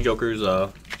 Eric Garner, Joker's,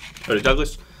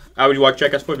 Douglas. I would watch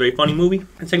Jackass 4, very funny movie.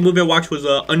 The second movie I watched was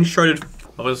Uncharted.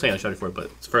 I wasn't saying Uncharted 4, but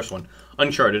it's the first one.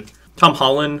 Uncharted. Tom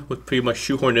Holland was pretty much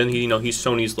shoehorned in. He's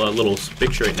Sony's little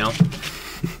picture right now.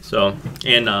 So,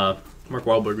 and Mark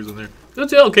Wahlberg was in there.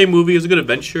 It's an okay movie. It was a good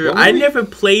adventure. I never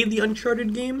played the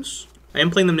Uncharted games. I am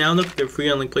playing them now, though. They're free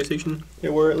on PlayStation. They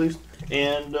were, at least.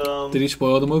 And did he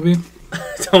spoil the movie?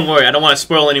 Don't worry. I don't want to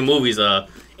spoil any movies.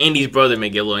 Andy's brother may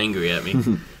get a little angry at me.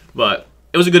 But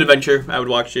it was a good adventure. I would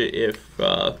watch it if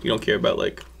you don't care about,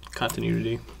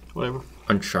 continuity, whatever.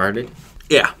 Uncharted?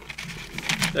 Yeah.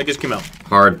 That just came out.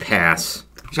 Hard pass.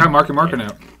 It's got Marky Mark in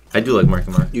it. I do like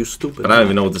Marky Mark. You stupid. But I don't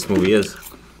even know what this movie is.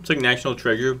 It's like National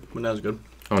Treasure, but not as good.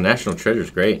 Oh, National Treasure's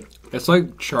great. It's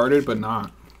like Charted, but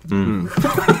not.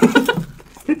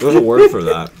 There's a word for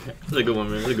that. That's a good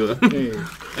one, man. That's a good one. Hey.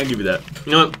 I'll give you that.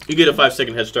 You know what? You get a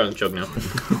 5-second head start on the Chug now.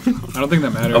 I don't think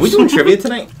that matters. Are we doing trivia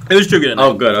tonight? It was trivia tonight.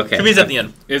 Oh, good. Okay. Trivia's at the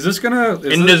end. Is this gonna...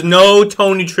 There's no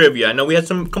Tony trivia. I know we had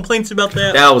some complaints about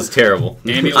that. That was terrible.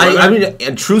 I mean,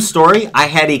 a true story, I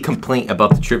had a complaint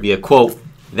about the trivia. Quote,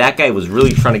 that guy was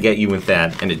really trying to get you with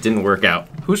that, and it didn't work out.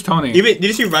 Who's Tony? Did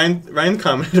you see Ryan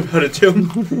commented about it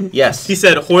too? Yes. He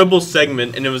said horrible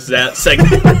segment, and it was that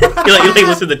segment. you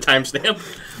listen to the timestamp.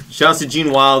 Shouts to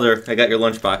Gene Wilder. I got your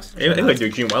lunchbox. I like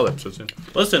doing Gene Wilder episodes soon.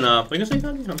 Listen, are you gonna say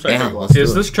something? I'm sorry. Yeah,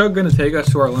 is this chug going to take us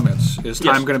to our limits? Is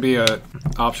time going to be an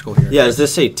obstacle here? Yeah, is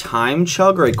this a time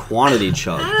chug or a quantity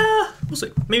chug? We'll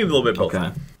see. Maybe a little bit both.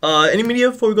 Okay. Any media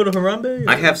before we go to Harambe?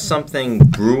 I have something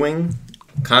brewing.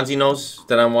 Khanze knows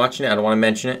that I'm watching it. I don't want to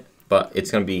mention it, but it's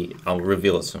going to be... I'll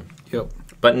reveal it soon. Yep.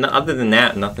 But other than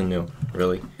that, nothing new,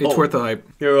 really. It's worth the hype.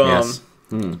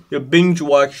 You're binge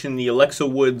watching the Alexa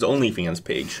Woods OnlyFans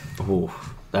page. Ooh,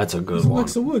 that's a good one.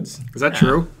 Alexa Woods. Is that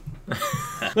true?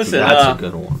 Listen, that's a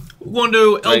good one. We're going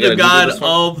to Elder God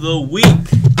of the Week.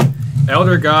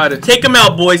 Elder God. Take him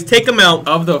out, boys. Take him out.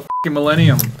 Of the f***ing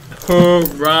millennium.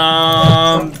 Harambe.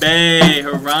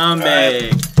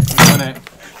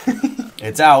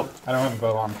 It's out. I don't have a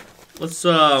bow on. Let's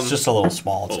It's just a little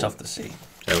small. It's tough to see.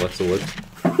 Alexa Woods.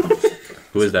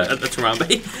 Who is that? That's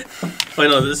Harambe. Oh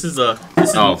no, this is I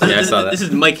saw that. This is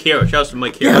Mike Hara. Shout out to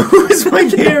Mike Hara. Who is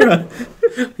Mike Hara?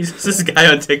 He's this guy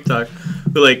on TikTok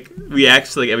who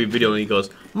reacts to every video and he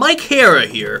goes, Mike Hara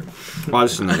here. Well,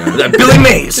 I've seen that guy. Billy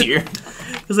Mays here.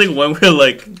 There's one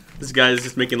where this guy is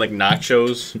just making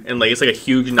nachos and it's a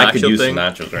huge nacho I could use thing. some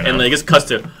nachos right now. And it's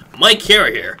custom. Mike Hara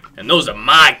here, and those are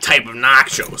my type of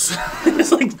nachos.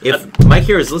 It's if Mike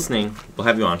Hara is listening, we'll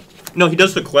have you on. No, he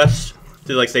does the quest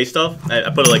to say stuff. I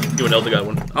put it do an Elder God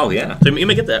one. Oh yeah. So you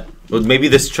may get that. Well, maybe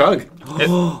this chug.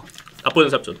 I'll put in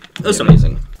this episode. Listen,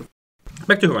 amazing.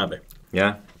 back to Harambe.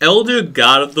 Yeah. Elder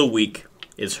God of the Week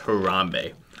is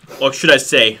Harambe. Or should I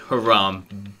say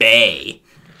Harambe.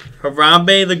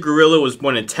 Harambe the gorilla was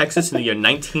born in Texas in the year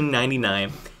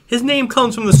 1999. His name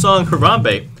comes from the song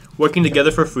Harambe, Working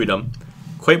Together for Freedom.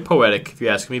 Quite poetic, if you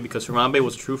ask me, because Harambe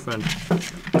was a true friend.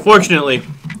 Unfortunately,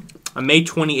 on May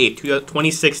 28,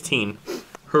 2016,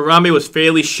 Harambe was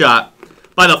fatally shot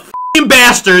by the f***ing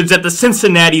bastards at the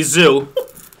Cincinnati Zoo.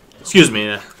 Excuse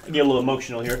me, I get a little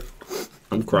emotional here.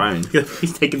 I'm crying.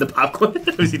 He's taking the popcorn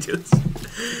as he does this.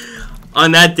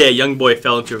 On that day, a young boy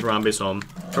fell into Harambe's home.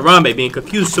 Harambe, being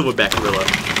confused Silverback Gorilla.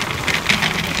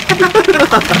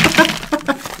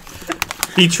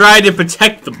 He tried to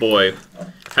protect the boy.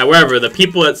 However, the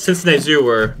people at Cincinnati Zoo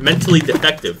were mentally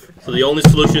defective, so the only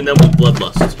solution to them was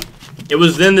bloodlust. It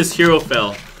was then this hero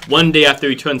fell, one day after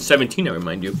he turned 17, I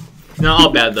remind you. It's not all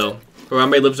bad, though.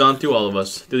 Harambe lives on through all of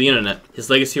us, through the internet. His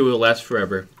legacy will last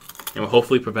forever, and will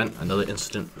hopefully prevent another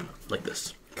incident like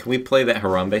this. Can we play that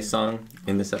Harambe song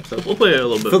in this episode? We'll play it a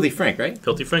little bit. Filthy Frank, right?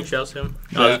 Filthy Frank shouts him.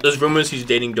 Yeah. There's rumors he's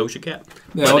dating Doja Cat.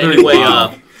 Yeah, But anyway,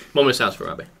 moment of silence for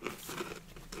Harambe.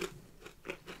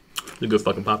 The good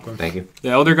fucking popcorn. Thank you. The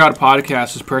Elder God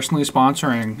Podcast is personally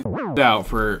sponsoring out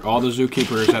for all the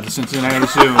zookeepers at the Cincinnati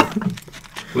Zoo.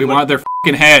 We want their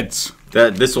fucking heads.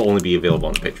 This will only be available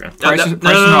on the Patreon.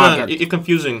 No. You're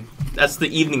confusing. That's the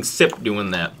evening sip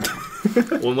doing that.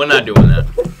 Well, we're not doing that.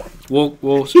 We'll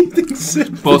both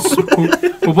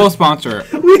sponsor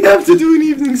it. We have to do an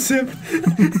evening sip.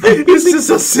 It's just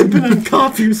us sipping on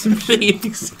coffee with some shit.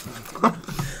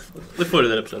 Look forward to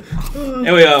that episode.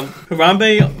 Anyway,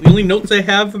 Harambe, the only notes I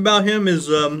have about him is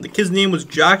the kid's name was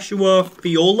Joshua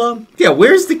Fiola. Yeah,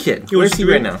 where's the kid? Where's he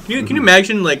right now? Can you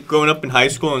imagine like growing up in high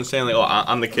school and saying like, "Oh,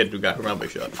 I'm the kid who got Harambe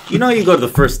shot." You know, you go to the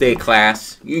first day of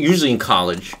class, usually in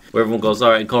college, where everyone goes,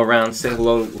 "All right, go around, say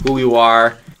hello, who you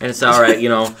are," and it's all right, you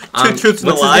know.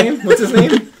 What's his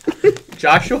name?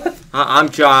 Joshua. I'm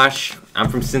Josh. I'm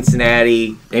from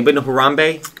Cincinnati. Anybody know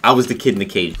Harambe? I was the kid in the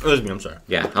cage. It was me. I'm sorry.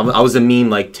 Yeah, I was a meme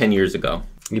like 10 years ago.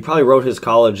 He probably wrote his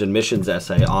college admissions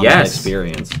essay on that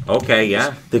experience. Okay,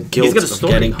 yeah. The guilt of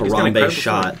getting Harambe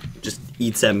shot just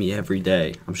eats at me every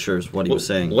day, I'm sure is what he was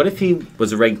saying. What if he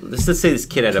was a regular... Let's say this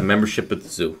kid had a membership at the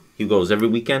zoo. He goes every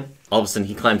weekend. All of a sudden,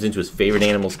 he climbs into his favorite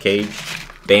animal's cage.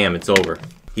 Bam, it's over.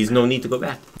 He's no need to go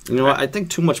back. You know what? I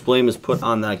think too much blame is put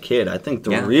on that kid. I think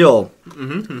the real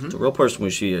person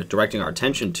we should be directing our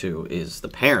attention to is the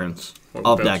parents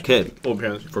of that kid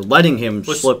for letting him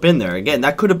slip in there. Again,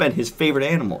 that could have been his favorite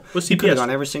animal. He could have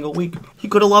gone every single week. He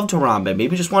could have loved Harambe.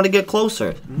 Maybe just wanted to get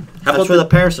closer. That's for the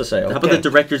parents to say. Okay. How about the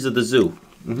directors of the zoo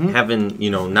having,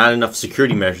 not enough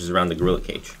security measures around the gorilla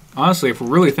cage? Honestly, if we're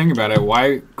really thinking about it,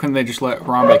 why couldn't they just let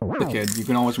Harambe the kid? You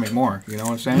can always make more. You know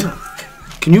what I'm saying?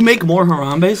 Can you make more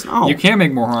Harambes? No. You can't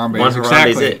make more Harambes. One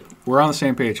exactly. Harambe's it. We're on the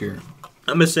same page here.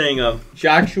 I'm just saying,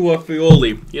 Joshua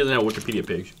Fioli. He doesn't have a Wikipedia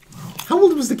page. How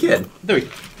old was the kid? 3.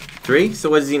 3? So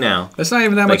what is he now? That's not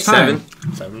even that much time.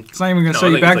 7. It's not even going to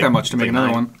set you back that much to make another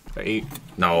 9. one. 8.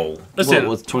 No. Listen,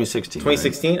 Well, it's 2016.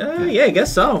 2016? Yeah, I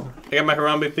guess so. I got my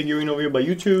Harambe figurine over here by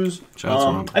U2's. Shout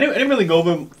out I didn't really go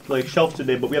over like shelf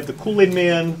today, but we have the Kool-Aid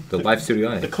Man, The live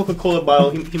studio the audience. Coca-Cola bottle.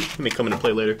 He may come into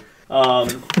play later.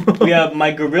 We have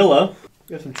my gorilla.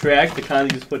 We have some track. The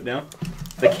Khanze just put down.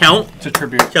 The Count. It's a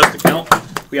tribute. Just the Count.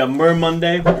 We have Mer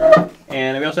Monday,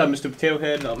 and we also have Mr. Potato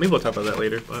Head. Maybe we'll talk about that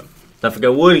later. But Don't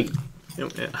forget Woody.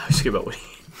 I skip about Woody.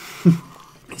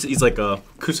 He's like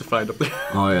crucified up there.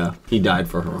 Oh, yeah. He died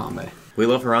for Harambe. We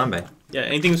love Harambe. Yeah.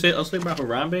 Anything to say about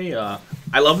Harambe?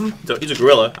 I love him. So he's a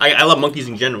gorilla. I love monkeys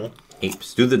in general.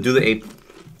 Apes. Do the ape.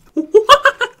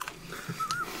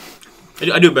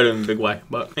 I do it better than Big Y.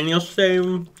 But anything else to say,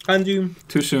 Khanze?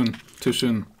 Too soon. Too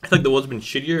soon. I feel like the world's been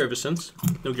shittier ever since.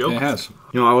 No joke. It has.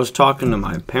 You know, I was talking to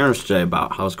my parents today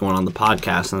about how I was going on the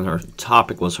podcast, and our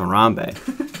topic was Harambe.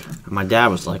 And my dad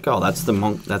was like, "Oh, that's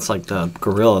that's like the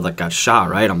gorilla that got shot,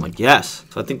 right?" I'm like, "Yes."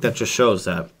 So I think that just shows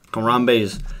that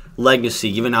Harambe's legacy,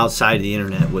 even outside of the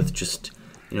internet, with just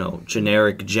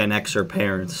generic Gen Xer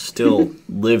parents, still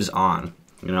lives on.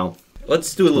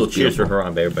 Let's do a little cheers for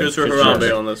Harambe, everybody. Cheers for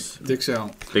Harambe on this. Dicks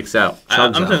out. Dicks out.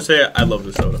 I'm going to say I love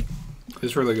this soda.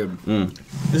 It's really good.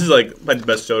 This is like the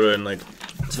best soda in like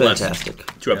It's fantastic.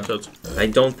 2 episodes. I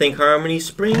don't think Harmony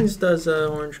Springs does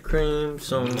orange cream,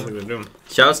 so... What are you doing?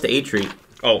 Shouts to A-Treat.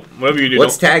 Oh, whatever you do.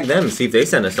 Let's tag them and see if they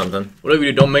send us something. Whatever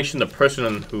you do, don't mention the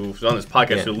person who's on this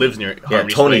podcast who lives near Harmony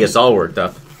Yeah, Tony Springs. gets all worked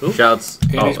up. Who? Shouts...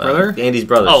 Andy's brother? Andy's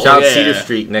brother. Oh, Shouts yeah. Cedar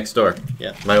Street next door.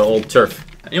 Yeah. My old turf.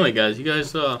 Anyway, guys,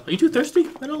 are you too thirsty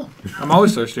at all? I'm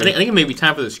always thirsty. I think it may be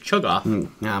time for this chug off.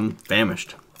 Yeah, I'm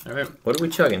famished. All right. What are we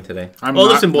chugging today?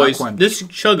 Listen, boys. This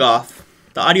chug off,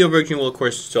 the audio version will, of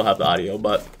course, still have the audio,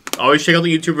 but always check out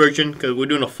the YouTube version because we're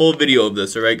doing a full video of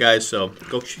this. All right, guys. So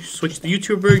go switch to the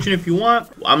YouTube version if you want.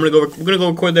 We're gonna go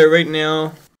record that right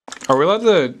now. Are we allowed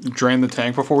to drain the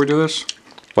tank before we do this?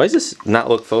 Why does this not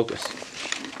look focused?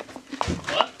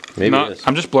 What? Maybe it is.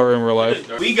 I'm just blurring in real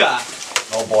life. We got.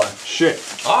 Oh boy. Shit.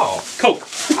 Oh. Coke.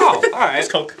 Oh, alright.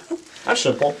 It's Coke. That's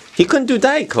simple. He couldn't do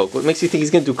Diet Coke. What makes you think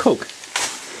he's going to do Coke?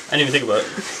 I didn't even think about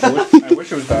it. I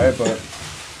wish it was diet, but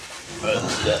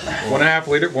 1.5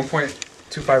 liter,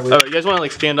 1.25 liter. Oh, you guys want to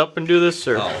like stand up and do this,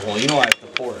 or? Oh, well, you know I have to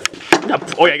pour it.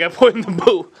 Oh yeah, I got to put it in the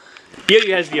boot.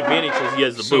 He has the advantage because he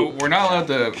has the So boot. we're not allowed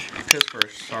to piss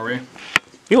first, are we?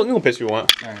 You can piss if you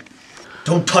want. All right.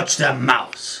 Don't touch that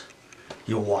mouse.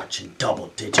 You're watching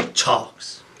Double Digit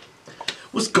Chugs.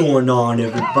 What's going on,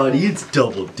 everybody? It's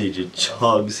Double Digit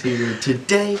Chugs here.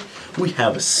 Today, we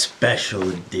have a special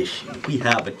edition. We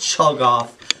have a chug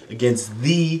off against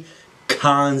the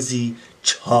Khanze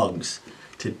Chugs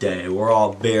today. We're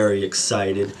all very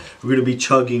excited. We're going to be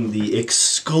chugging the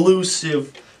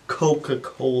exclusive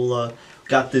Coca-Cola.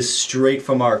 Got this straight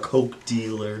from our Coke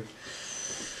dealer.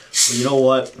 But you know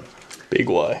what? Big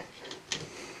Y.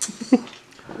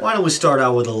 Why don't we start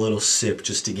out with a little sip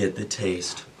just to get the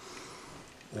taste?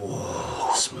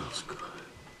 Whoa, smells good.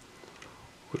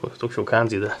 Don't show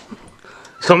Khanze that.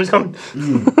 Somebody's coming.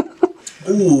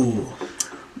 Ooh.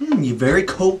 You're very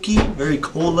cokey, very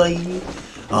cola-y.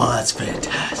 Oh, that's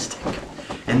fantastic.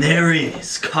 And there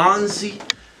is Khanze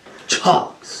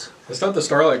Chugs. It's not the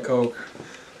Starlight Coke.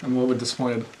 I'm a little bit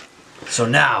disappointed. So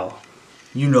now,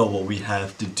 you know what we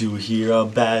have to do here,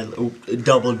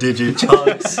 Double Digit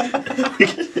Chugs.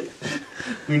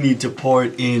 We need to pour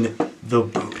it in the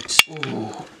boot. Ooh.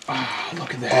 Ah,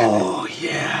 look at that. Oh,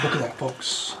 yeah. Look at that,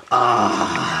 folks.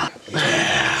 Ah,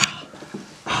 yeah.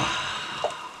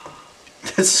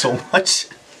 That's so much.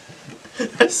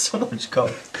 That's so much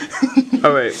coke.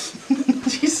 All right.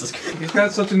 Jesus Christ. He's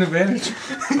got such an advantage.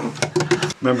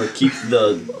 Remember, keep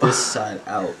this side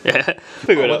out. Yeah.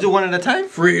 Figure it We'll out. do one at a time?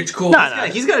 Fridge cold. Nah.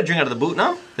 He's got to drink out of the boot,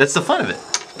 no? That's the fun of it.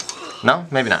 No?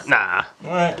 Maybe not. Nah.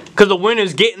 Alright. Because the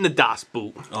winner's getting the DOS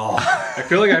boot. Oh. I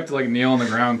feel like I have to like kneel on the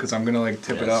ground because I'm gonna like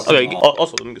tip it up. Okay.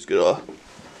 Also, let me just get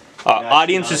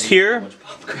audience is here.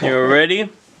 You're ready.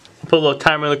 Put a little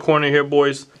timer in the corner here,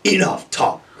 boys. Enough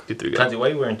talk. 2, 3, go. Khanze, why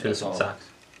are you wearing two socks?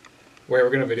 Wait, we're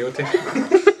gonna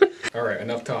videotape. All right,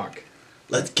 enough talk.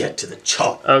 Let's get to the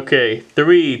chug. Okay.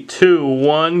 3, 2,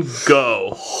 1,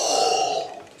 go.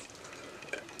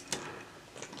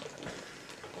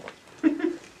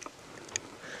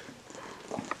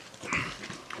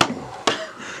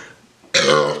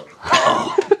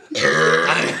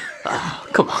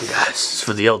 Come on, guys. It's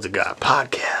for the Elder God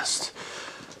podcast.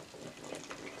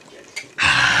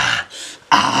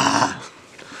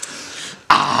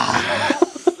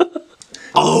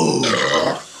 Oh.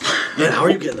 Man, how are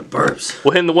you getting the burps?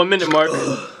 We're hitting the 1 minute mark.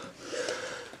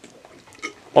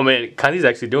 Oh man, Khanze's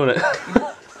actually doing it.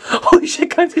 Holy shit,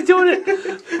 Khanze's doing it.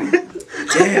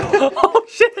 Damn. Oh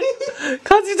shit,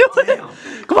 Khanze's doing it.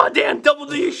 Come on, Dan, Double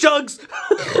Digit Chugs.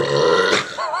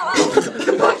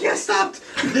 The podcast stopped.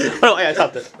 Oh yeah, I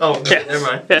stopped it. Oh, Yeah. never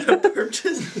mind. Yeah.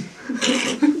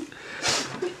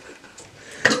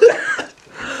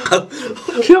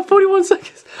 You have 41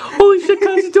 seconds. Holy shit,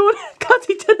 Khanze's doing it.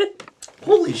 Khanze did it.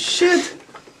 Holy shit.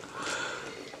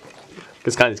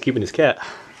 Because Khanze's keeping his cat.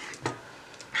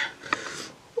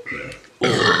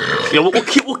 Yeah, we'll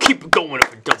keep it going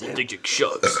for Double Digit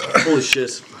Chugs. Holy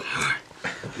shit.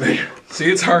 See,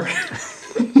 it's hard.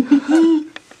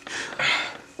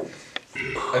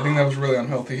 I think that was really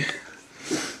unhealthy.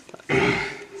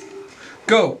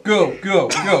 Go.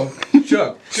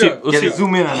 Chug. Let's see.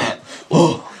 Zoom in on that.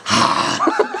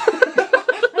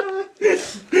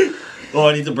 Oh,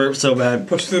 I need to burp so bad.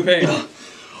 Push through the pain.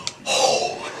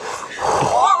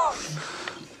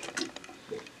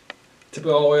 Tip it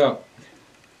all the way up.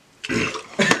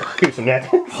 Here's some that.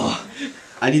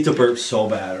 I need to burp so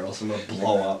bad or else I'm going to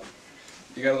blow up.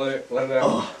 You gotta let it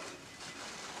out.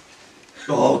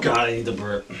 Oh, God, I need to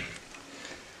burp.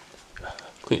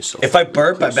 Clean yourself. If I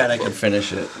burp, I bet I can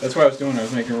finish it. That's what I was doing. I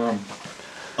was making rum.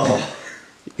 Oh.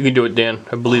 You can do it, Dan.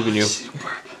 I believe in you.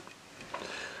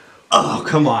 Oh,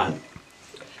 come on.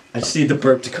 I just need the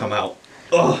burp to come out.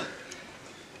 Oh.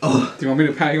 Do you want me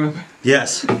to pat you up?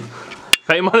 Yes.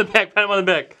 Pat him on the back. Pat him on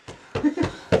the back.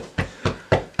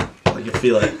 I can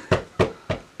feel it.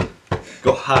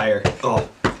 Go higher. Oh.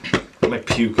 I might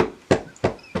puke.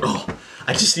 Oh.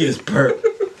 I just need his burp.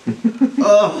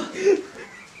 Oh.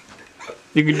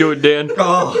 You can do it, Dan.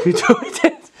 Oh. You can do it,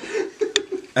 Dan.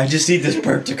 I just need this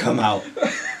burp to come out.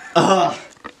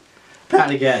 Pat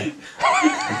again.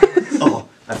 Oh,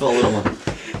 I felt a little one.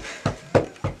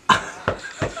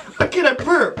 Why can't I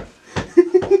burp?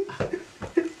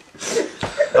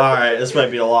 Alright, this might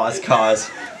be a lost cause.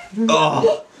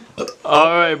 Oh.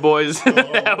 Alright, boys.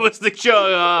 That was the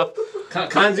chug off.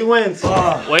 Khanze wins.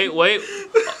 Wait.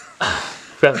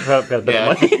 Got the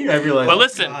money. I realized. But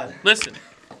listen.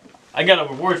 I got a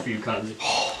reward for you, Khanze.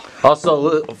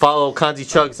 Also, follow Khanze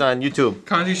Chugs on YouTube.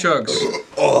 Khanze Chugs.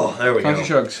 Oh, there we Khanze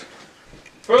go. Chugs.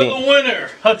 For the winner,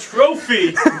 a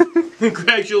trophy.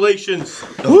 Congratulations.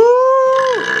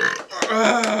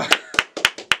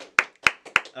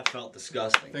 That felt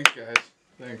disgusting. Thanks, guys.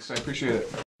 Thanks. I appreciate it.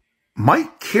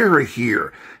 Mike Carey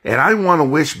here, and I want to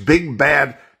wish Big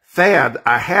Bad Thad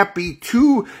a happy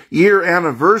 2-year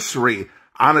anniversary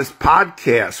on his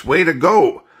podcast. Way to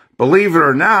go. believe it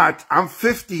or not, I'm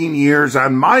 15 years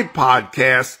on my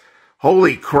podcast.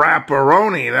 Holy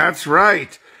crap-a-roni, that's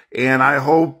right. And I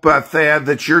hope, Thad,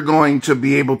 that you're going to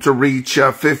be able to reach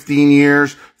 15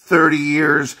 years, 30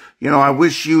 years. You know, I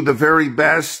wish you the very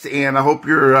best, and I hope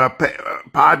your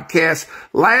podcast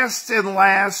lasts and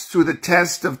lasts through the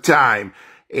test of time.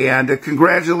 And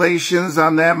congratulations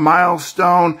on that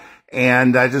milestone,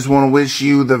 and I just want to wish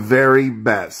you the very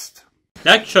best.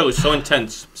 That show was so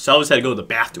intense, Selvas had to go to the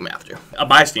bathroom after. A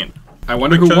bystander. I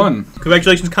wonder who won.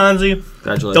 Congratulations, Khanze.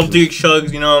 Congratulations. Double Digit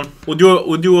Chugs, you know.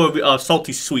 We'll do a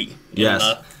salty sweet. Yes.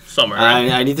 In, summer.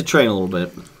 Right? I need to train a little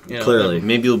bit. Yeah, clearly.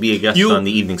 Maybe you'll be a guest on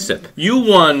the evening sip. You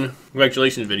won.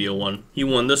 Congratulations, video one. He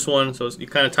won this one, so you're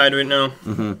kind of tied right now.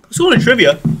 Let's go into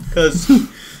trivia, because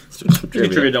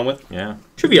trivia done with. Yeah.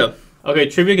 Trivia. Okay,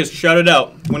 trivia gets shouted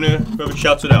out. Whoever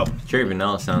shouts it out. Cherry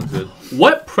vanilla sounds good.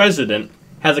 What president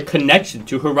has a connection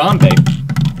to Harambe?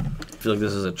 I feel like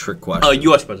this is a trick question.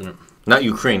 U.S. president. Not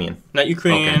Ukrainian. Not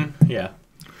Ukrainian. Okay. Yeah.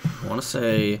 I want to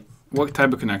say... What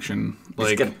type of connection?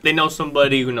 Like they know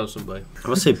somebody who knows somebody. I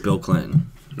want to say Bill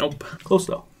Clinton. Nope. Close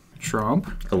though.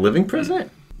 Trump? A living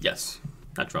president? Yes.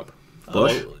 Not Trump.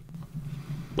 Bush?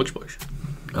 Which Bush?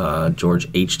 George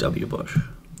H.W. Bush.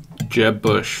 Jeb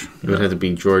Bush. It would have to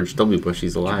be George W. Bush.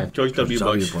 He's alive. George W.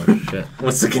 Bush. Shit.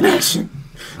 What's the connection?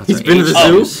 He's been to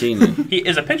the zoo? He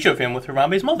is a picture of him with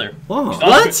Harambe's mother. Whoa.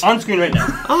 What? On screen right now.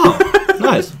 Oh,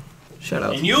 nice. Shout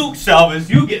out. And you, Selvas,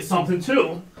 you get something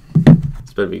too.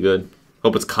 This better be good.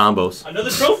 Hope it's combos. Another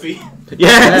trophy.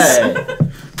 Yes!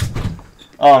 Hey.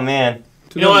 Oh, man.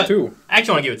 You know what? I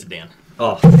actually want to give it to Dan.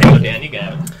 Oh. Hey, Dan, you can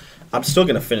have it. I'm still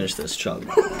going to finish this chug.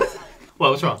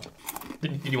 Well, what's wrong?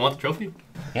 Did you want the trophy?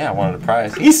 Yeah, I wanted a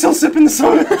prize. He's still sipping the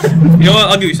soda. You know what?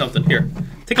 I'll give you something. Here.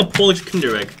 Take a Polish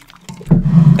Kinder Egg.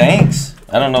 Thanks.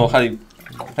 I don't know how do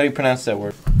you pronounce that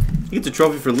word. You get the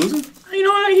trophy for losing? You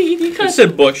know what? He kind of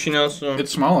said Bush, you know, so...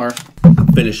 It's smaller. I'm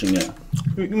finishing it.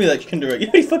 Give me that Kinder Egg.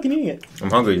 You're fucking eating it. I'm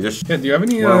hungry. Yeah, do you have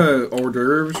any hors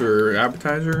d'oeuvres or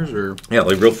appetizers or... Yeah,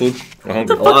 like real food. I'm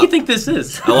hungry. What the fuck do you think this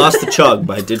is? I lost the chug,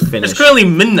 but I did finish. It's currently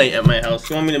midnight at my house.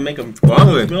 You want me to make them... Well, I'm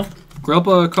hungry. No? Grill up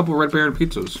a couple Red Baron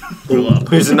pizzas.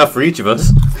 There's enough for each of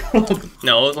us.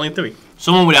 No, it's only 3.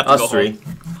 Someone would have to go three.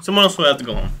 home. Someone else would have to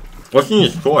go home. What's in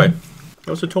this toy?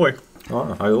 What's a toy?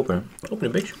 Oh, how you open it? Open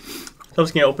it, bitch. I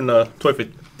was going to open a toy for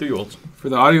 3-year-olds. For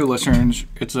the audio listeners,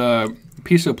 it's a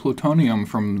piece of plutonium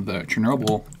from the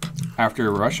Chernobyl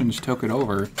after Russians took it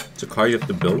over. It's a car you have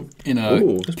to build? In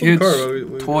a kid's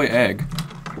toy egg.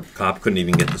 Cop couldn't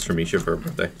even get this for Misha for her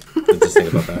birthday. Just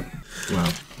think about that. Wow.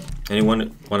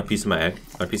 Anyone want a piece of my egg?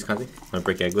 Want a piece of Khanze? Want to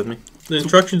break egg with me? The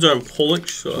instructions are in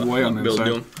Polish, so way on the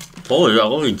inside. Polish?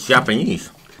 Only Japanese.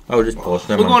 Oh, just Polish.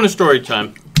 We're going to story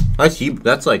time.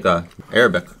 That's like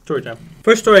Arabic. Story time.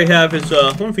 First story I have is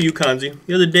one for you, Khanze.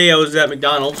 The other day I was at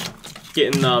McDonald's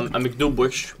getting a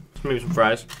McDouble, maybe some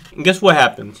fries. And guess what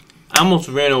happens? I almost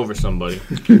ran over somebody.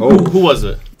 Oh. Who was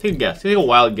it? Take a guess. Take a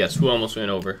wild guess. Who almost ran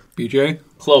over? BJ?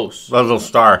 Close. That little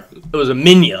star. It was a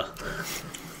Minya.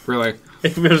 Really?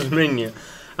 It was a Minya.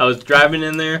 I was driving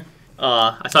in there.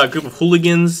 I saw a group of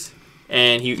hooligans,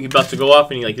 and he about to go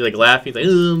off, and he laughed. He's like,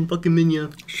 "Oh, I'm fucking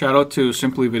Minya." Shout out to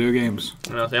Simply Video Games.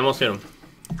 I almost hit him.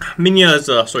 Minya is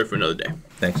a story for another day.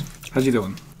 Thanks. How's he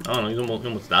doing? I don't know. He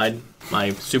almost died. My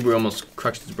Subaru almost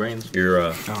crushed his brains.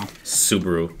 Your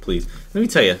Subaru, please. Let me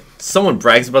tell you, someone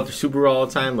brags about their Subaru all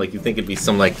the time. Like you think it'd be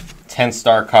some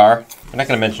 10-star car. I'm not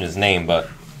gonna mention his name, but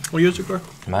what year is your car?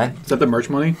 Mine. Is that the merch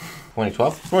money?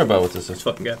 2012. Don't worry about what this is.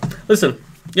 Fucking guy. Listen,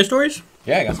 your stories?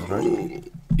 Yeah, I got some stories.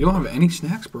 You don't have any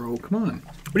snacks, bro. Come on.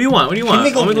 What do you want?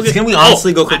 Can we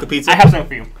honestly go cook a pizza? I have something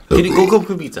for you. Can you go cook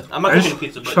a pizza? I'm not cooking a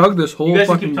pizza, but chug this whole you guys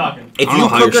fucking... can keep talking. If you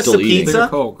cook us a pizza,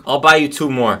 Coke. I'll buy you 2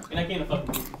 more. And I can't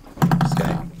fucking pizza. This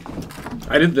guy.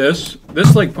 I did this.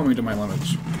 This put me to my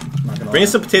limits. Bring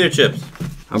us some potato chips.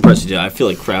 I'm pressing you. I feel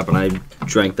like crap, and I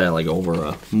drank that over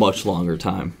a much longer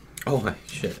time. Oh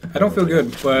shit! I don't feel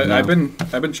good, but no. I've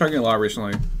been chugging a lot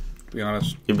recently. To be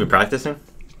honest. You've been practicing?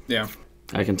 Yeah.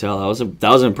 I can tell. That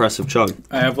was an impressive chug.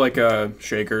 I have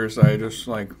shakers. I just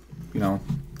a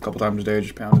couple times a day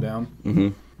just pound it down. Mm-hmm.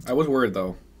 I was worried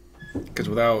though, because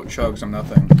without chugs, I'm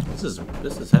nothing. This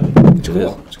is heavy. It's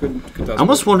cool. It's good. I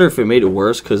almost wonder if it made it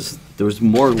worse because there was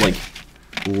more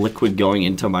liquid going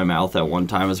into my mouth at one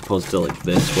time as opposed to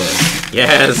this way.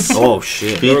 Yes. Oh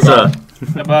shit. Pizza.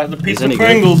 About the pizza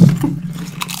Pringles.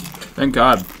 Thank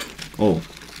God. Oh,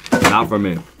 not for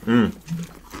me.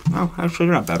 Oh, actually,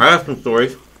 not bad. I have some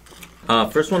stories.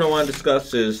 First one I want to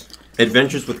discuss is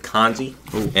Adventures with Khanze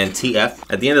and TF.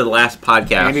 At the end of the last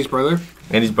podcast, Andy's brother.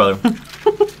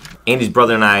 Andy's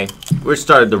brother and I, we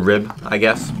started the rib, I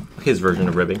guess, his version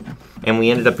of ribbing. And we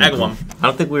ended up in Agawam. I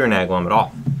don't think we were in Agawam at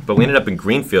all. But we ended up in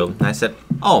Greenfield. And I said,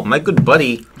 oh, my good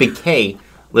buddy, Big K,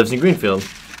 lives in Greenfield.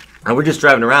 And we're just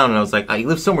driving around, and I was like, oh, you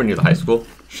live somewhere near the high school.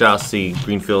 Shout out to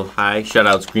Greenfield High. Shout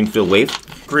out to Greenfield Wave.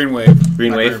 Green Wave.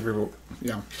 Green Wave.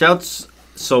 Yeah. Shouts.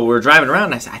 So we're driving around,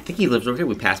 and I said, I think he lives over here.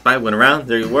 We passed by, went around.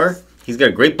 There you were. He's got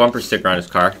a great bumper sticker on his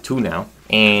car, 2 now.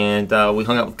 And we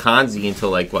hung out with Khanze until,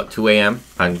 like, 2 a.m.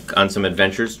 on some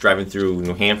adventures, driving through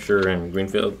New Hampshire and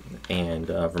Greenfield and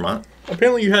Vermont.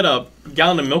 Apparently you had a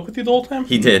gallon of milk with you the whole time?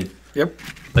 He did. Yep.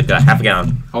 Like a half a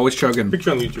gallon. Always chugging.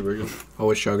 Picture on YouTube, Virgil.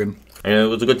 Always chugging. And it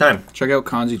was a good time. Check out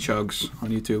Khanze Chugs on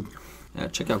YouTube. Yeah,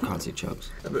 check out Khanze Chugs.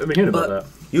 I've been hearing about that.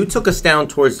 You took us down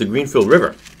towards the Greenfield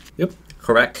River. Yep.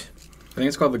 Correct. I think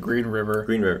it's called the Green River.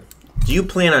 Green River. Do you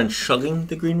plan on chugging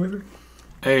the Green River?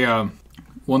 Hey,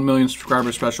 1 million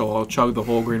subscriber special. I'll chug the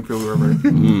whole Greenfield River.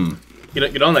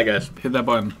 Get on that, guys. Hit that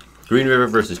button. Green River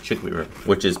versus Chickley River,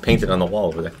 which is painted on the wall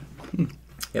over there. You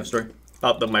have a story?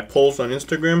 About my polls on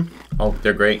Instagram. Oh,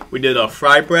 they're great. We did a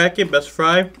fry bracket, best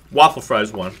fry. Waffle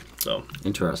fries won. So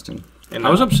Interesting. and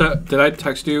I was upset. Did I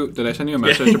text you? Did I send you a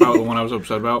message about the one I was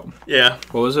upset about? Yeah,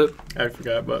 What was it? I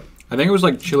forgot, but I think it was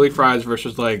like chili fries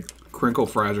versus like crinkle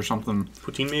fries or something.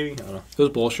 poutine maybe. I don't know. It was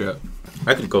bullshit.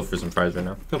 I could go for some fries right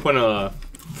now. I'm gonna point out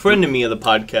a friend of me of the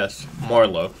podcast,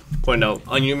 Marlo, point out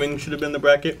onion ring should have been the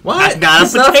bracket. What?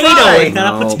 That's That's not a not potato. fried. It's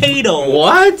not a No. potato.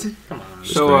 What?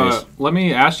 So Disgrace. let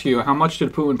me ask you, how much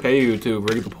did Putin pay you to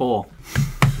rig the poll?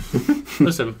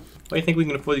 Listen, why do you think we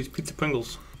can afford these pizza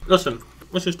Pringles? Listen,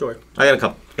 what's your story? I got a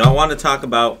couple. I want to talk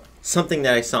about something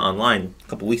that I saw online a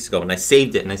couple weeks ago, and I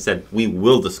saved it, and I said, we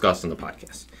will discuss in the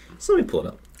podcast. So let me pull it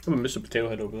up. I'm a Mr. Potato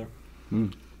Head over there.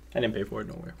 I didn't pay for it,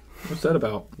 don't worry. What's that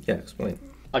about? Yeah, explain.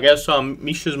 I guess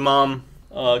Misha's mom,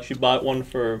 she bought one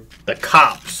for the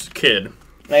cops kid.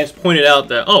 And I just pointed out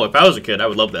that, oh, if I was a kid, I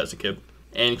would love that as a kid.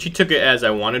 And she took it as I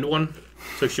wanted one,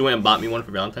 so she went and bought me one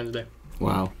for Valentine's Day.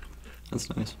 Wow. That's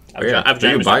nice. I have a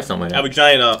giant you buy something like I have that. a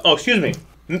giant, oh, excuse me,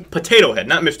 Potato Head,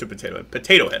 not Mr. Potato Head,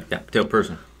 Potato Head. Yeah, potato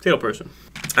person. Potato person.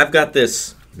 I've got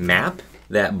this map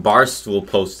that Barstool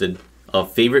posted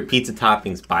of favorite pizza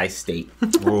toppings by state.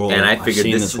 Whoa, And I I've figured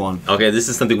seen this this one. Okay, this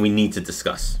is something we need to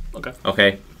discuss. Okay.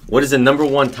 Okay. What is the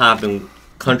 #1 topping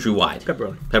countrywide?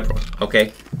 Pepperoni. Pepperoni.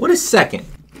 Okay. What is second?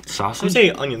 I'm gonna Sausage? say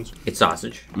onions. It's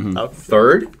sausage. Oh,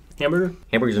 Third? hamburger.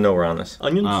 Hamburger's nowhere on this.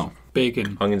 Onions. Oh.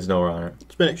 Bacon. Onions nowhere on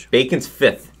it. Spinach. Bacon's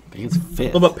 5th. Bacon's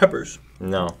fifth. What about peppers?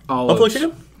 No. Buffalo Olives.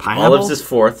 chicken? Pineapple? Olives is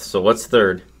 4th. So what's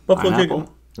 3rd? Buffalo Pineapple?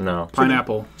 chicken. No.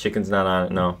 Pineapple. Chicken's not on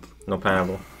it. No. No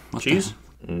pineapple. What Cheese?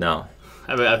 No.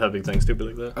 I've had big things stupid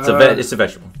like that. It's it's a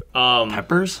vegetable.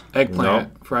 Peppers? Eggplant.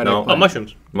 No. Fried No. Oh, eggplant.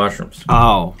 mushrooms. Mushrooms.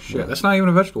 Oh. Shit, that's not even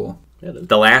a vegetable. Yeah, it is.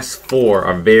 The last 4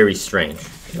 are very strange.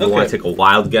 If you Okay. want to take a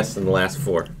wild guess on the last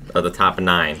 4 of the top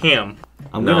 9. Ham.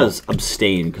 I'm No. going to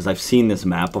abstain because I've seen this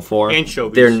map before.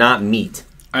 Anchovies. They're not meat.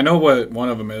 I know what one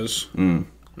of them is. No,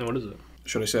 what is it?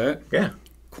 Should I say it? Yeah.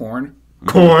 Corn.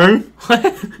 Corn.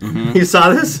 You saw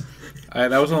this?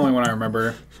 That was the only one I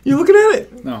remember. You looking at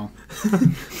it? No.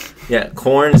 Yeah.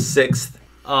 Corn 6th.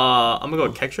 I'm gonna go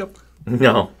with ketchup.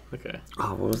 No. Okay.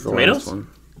 Oh, what was the Tomatoes? last one?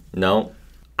 No.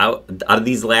 Out of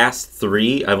these last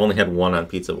 3, I've only had 1 on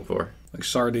pizza before. Like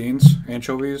sardines,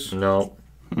 anchovies. No.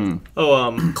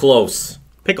 Oh, Close.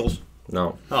 pickles.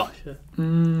 No. Oh shit.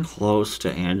 Close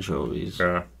to anchovies.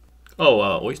 Yeah.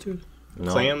 Oh, oysters.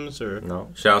 No. Clams or No.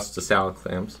 Shouts to salad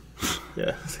clams.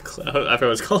 yeah. I forgot what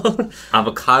it's called.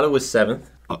 Avocado is 7th.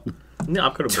 No, I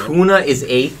could have been. Tuna is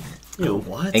 8th. Ew.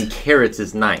 What? And carrots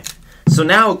is 9th. So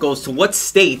now it goes to what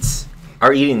states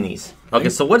are eating these. Okay,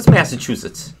 so what's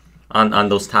Massachusetts on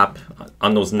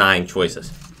those 9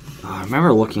 choices? I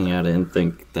remember looking at it and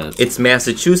think that It's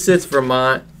Massachusetts,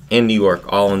 Vermont, and New York,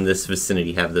 all in this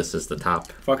vicinity, have this as the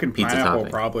top Fucking pizza pineapple,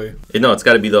 topping. probably. No, it's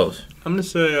got to be those. I'm gonna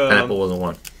say Pineapple wasn't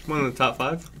one. one of the top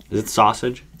 5. is it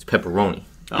sausage? It's pepperoni.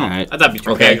 Oh, Alright. I thought it'd be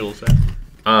too Okay. casual to say.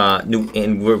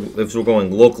 If we're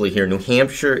going locally here, New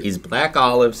Hampshire is black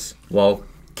olives, while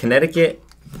Connecticut,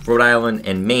 Rhode Island,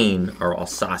 and Maine are all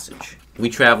sausage. We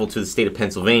travel to the state of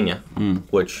Pennsylvania,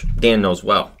 which Dan knows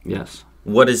well. Yes.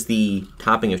 What is the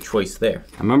topping of choice there?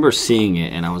 I remember seeing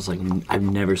it and I was like, I've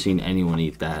never seen anyone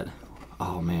eat that.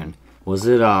 Oh man. Was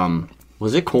it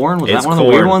corn? Was that one of the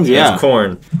weird ones? Yeah. It's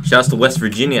corn. Shouts to West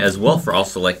Virginia as well for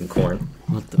also liking corn.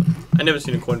 What the? I never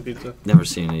seen a corn pizza. Never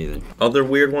seen it either. Other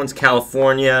weird ones,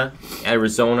 California,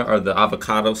 Arizona are the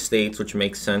avocado states, which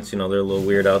makes sense. You know, they're a little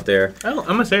weird out there. I'm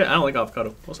gonna say it. I don't like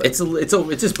avocado. I'll say it.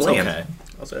 It's just bland. okay.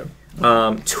 I'll say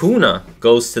it. Tuna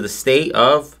goes to the state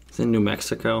of Is it New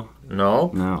Mexico?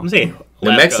 no. No. I'm saying Alaska.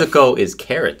 New Mexico is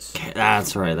carrots.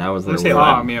 That's right. That was their Let's say word.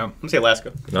 Alaska. Yeah. I'm gonna say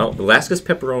Alaska. No, Alaska's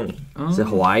pepperoni. Is it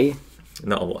Hawaii?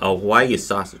 No, Hawaii is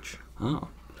sausage. Oh.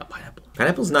 Not pineapple.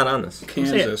 Pineapple's not on this.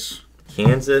 Kansas.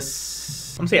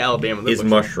 Kansas I'm saying Alabama. is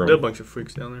mushroom. There are a bunch of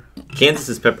freaks down there. Kansas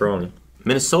is pepperoni.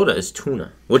 Minnesota is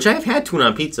tuna, which I've had tuna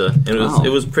on pizza, and it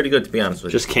was pretty good, to be honest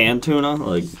with you. Just canned tuna?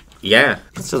 Like, yeah.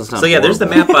 So there's the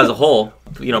map as a whole.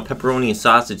 You know, pepperoni and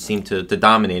sausage seem to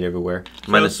dominate everywhere,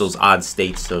 minus those odd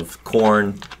states of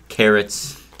corn,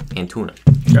 carrots, and tuna.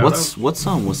 What's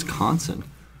Wisconsin?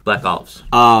 Black olives.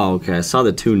 Oh, okay. I saw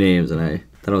the two names, and I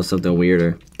thought it was something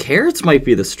weirder. Carrots might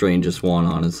be the strangest one,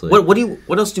 honestly.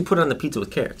 What else do you put on the pizza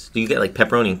with carrots? Do you get like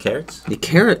pepperoni and carrots? The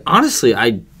carrot, honestly,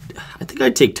 I think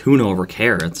I'd take tuna over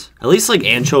carrots. At least like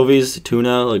anchovies,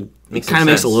 tuna, like it kind of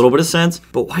makes a little bit of sense.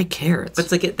 But why carrots?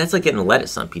 That's like getting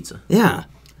lettuce on pizza. Yeah,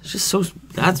 it's just so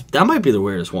that might be the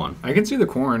weirdest one. I can see the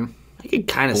corn. I can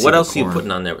kind of see. What else corn. are you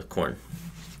putting on there with corn?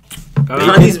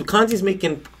 Khanze's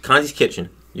making Khanze's kitchen.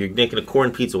 You're making a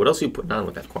corn pizza. What else are you putting on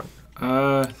with that corn?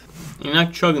 You're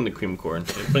not chugging the cream corn.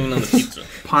 You're putting it on the pizza.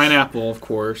 Pineapple, of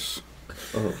course.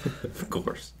 Of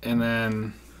course. And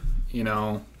then,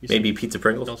 maybe pizza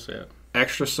Pringles. Don't say it.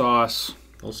 Extra sauce.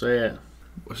 Don't say it.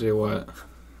 Say what?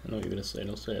 I know what you're gonna say.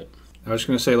 Don't say it. I was just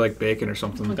gonna say like bacon or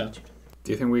something. Okay.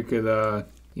 Do you think we could,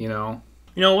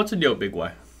 what's the deal with Big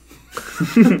Y?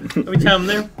 Every time I'm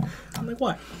there, I'm like,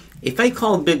 why? If I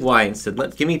called Big Y and said,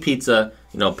 give me pizza,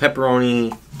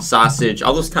 pepperoni, sausage,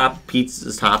 all those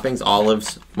toppings,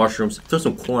 olives, mushrooms, throw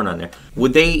some corn on there,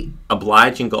 would they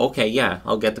oblige and go, okay, yeah,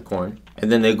 I'll get the corn?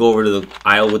 And then they go over to the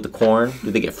aisle with the corn. Do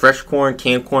they get fresh corn,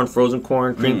 canned corn, frozen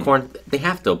corn, green corn? They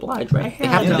have to oblige, right? They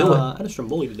have to do it. I had a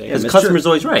stromboli today. Because the customer's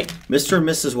always right. Mr. and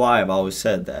Mrs. Y have always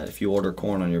said that if you order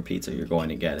corn on your pizza, you're going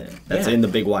to get it. That's in the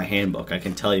Big Y handbook. I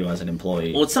can tell you as an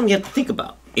employee. Well, it's something you have to think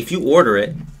about. If you order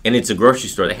it and it's a grocery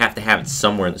store, they have to have it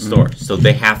somewhere in the store. So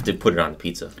they have to put it on the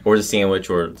pizza or the sandwich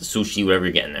or the sushi, whatever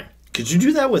you're getting there. Could you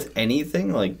do that with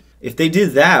anything? Like, if they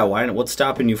did that, what's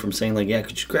stopping you from saying, like, yeah,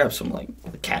 could you grab some, like,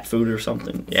 cat food or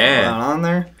something? Yeah. On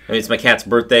there? I mean, it's my cat's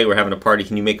birthday. We're having a party.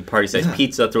 Can you make a party-sized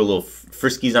pizza? Throw a little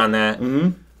Friskies on that.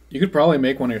 Mm-hmm. You could probably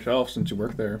make one yourself since you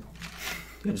work there.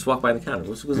 Yeah, just walk by the counter.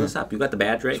 What's going to stop? You got the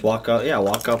badge, right? Just walk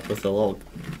up with a little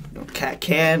cat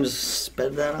can, just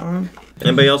spit that on.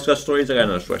 Anybody else got stories? I got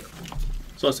another story.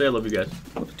 So I'll say I love you guys.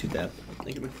 Love you, Dad.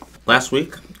 Thank you, man. Last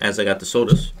week, as I got the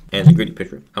sodas and the gritty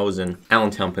pitcher, I was in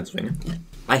Allentown, Pennsylvania.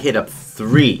 I hit up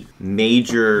 3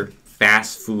 major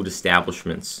fast food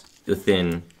establishments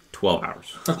within 12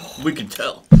 hours. We can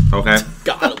tell. Okay?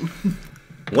 Got him.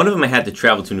 One of them I had to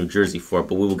travel to New Jersey for,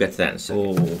 but we will get to that in a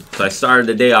second. So I started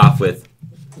the day off with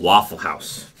Waffle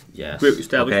House. Yes. Great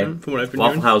establishment, from what I've been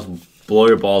Waffle hearing. House, blow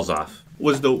your balls off.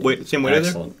 Was the same waiter there?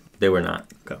 Excellent. They were not.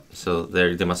 Okay. So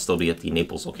they must still be at the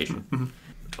Naples location.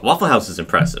 Mm-hmm. Waffle House is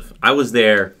impressive. I was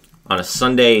there on a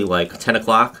Sunday, like 10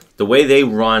 o'clock. The way they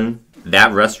run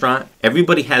that restaurant,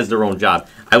 everybody has their own job.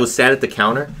 I was sat at the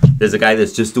counter. There's a guy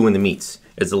that's just doing the meats.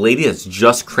 There's a lady that's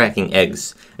just cracking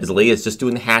eggs. There's a lady that's just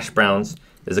doing the hash browns.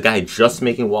 There's a guy just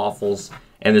making waffles.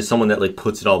 And there's someone that like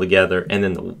puts it all together. And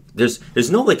then there's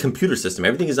no like computer system.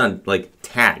 Everything is on like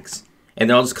tags. And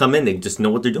they all just come in. They just know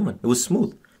what they're doing. It was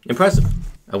smooth. Impressive.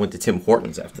 I went to Tim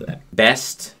Hortons after that.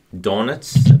 Best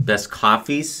donuts, best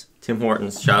coffees, Tim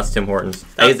Hortons. Shout out to Tim Hortons.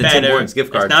 I get the Tim Hortons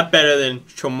gift card. It's not better than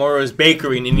Chamorro's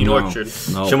Bakery in Indian Orchard.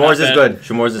 No. Chamorro's is good.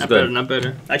 Chamor's is good. Not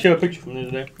better. I should have a picture from there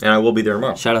today. And I will be there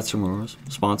tomorrow. Shout out to Chamorro's.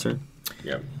 Sponsored.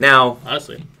 Yeah. Now,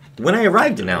 Honestly. when I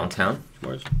arrived in Allentown,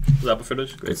 Chamor's. Was apple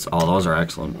fritters? Great. Those are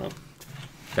excellent.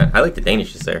 I like the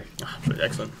Danishes there.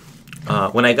 Excellent.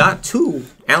 When I got to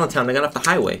Allentown, I got off the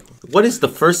highway. What is the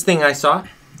first thing I saw?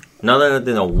 None other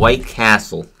than a White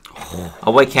Castle. A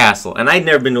White Castle. And I'd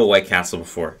never been to a White Castle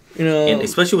before. And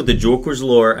especially with the Joker's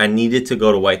lore, I needed to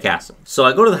go to White Castle. So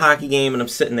I go to the hockey game and I'm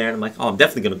sitting there and I'm like, I'm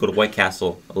definitely going to go to White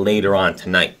Castle later on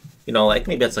tonight. Like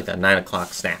maybe that's like a 9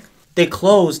 o'clock snack. They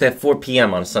closed at 4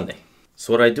 p.m. on a Sunday.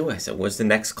 So what do? I said, where's the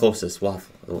next closest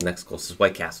waffle? The next closest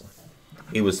White Castle.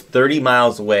 It was 30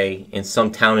 miles away in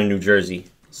some town in New Jersey.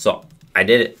 So I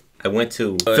did it. I went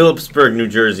to Phillipsburg, New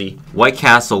Jersey. White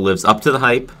Castle lives up to the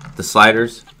hype. The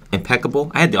sliders,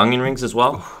 impeccable. I had the onion rings as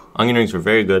well. Onion rings were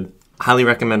very good. Highly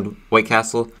recommend White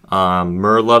Castle.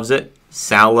 Murr loves it.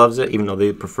 Sal loves it, even though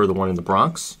they prefer the one in the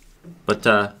Bronx. But,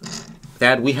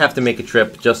 Dad, we have to make a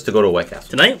trip just to go to White Castle.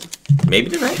 Tonight? Maybe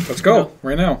tonight. Let's go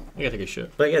right now. I gotta take a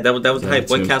shit. But yeah, that was the hype.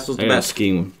 White Castle's the best.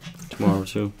 Skiing tomorrow,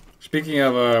 too. Speaking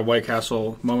of White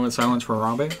Castle, moment of silence for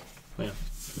Harambe. Yeah.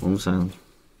 Moment of silence.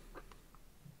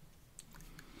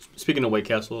 Speaking of White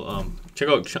Castle, check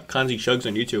out Khanze Chugs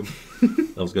on YouTube.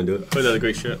 I was going to do it. Oh, that's a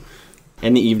great shit.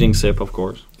 And the evening sip, of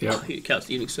course. Yeah. He counts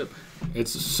the evening sip.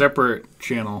 It's a separate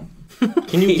channel.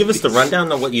 Can you give us the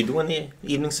rundown on what you do in the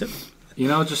evening sip?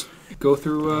 Just go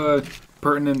through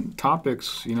pertinent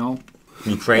topics, you know.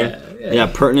 Ukraine.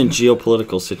 Yeah, pertinent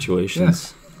geopolitical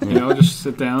situations. You know, just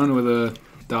sit down with a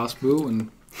Das Boot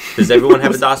and... Does everyone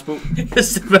have a DOS boot?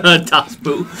 It's a DOS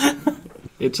boot.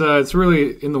 It's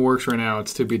really in the works right now.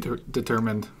 It's to be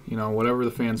determined. You know, whatever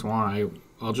the fans want,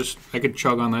 I could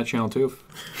chug on that channel too.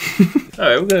 All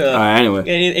right, we're gonna. All right, anyway.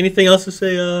 Anything else to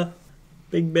say,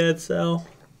 Big Bad Sal?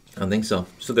 I don't think so.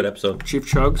 It's a good episode. Chief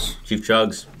Chugs. Chief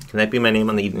Chugs. Can that be my name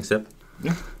on the evening sip?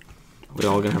 Yeah. We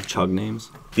all gonna have chug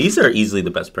names. These are easily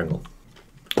the best Pringle.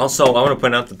 Also, I want to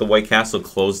point out that the White Castle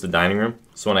closed the dining room,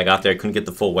 so when I got there, I couldn't get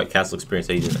the full White Castle experience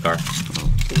I used in the car.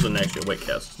 It wasn't actually a White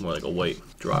Castle. It's more like a white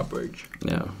drawbridge.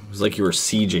 Yeah, it was like you were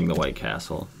sieging the White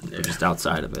Castle, but just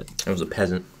outside of it. I was a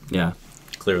peasant. Yeah.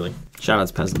 Clearly. Shout out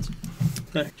to peasants.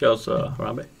 Hey, shout out to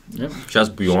Harambe. Yep. Shout out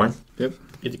to Bjorn. Yep. You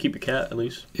get to keep your cat, at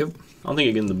least. Yep. I don't think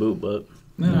you're getting the boot, but...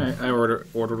 No, I ordered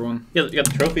one. Yeah, you got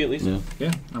the trophy, at least.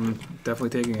 Yeah, I'm definitely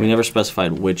taking it. We never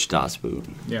specified which DOS boot.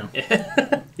 Yeah.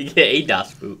 You get a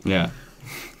DOS boot. Yeah.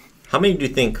 How many do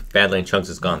you think Badland Chugs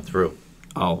has gone through?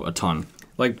 Oh, a ton.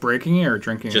 Like breaking it or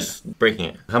drinking Just breaking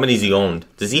it. How many has he owned?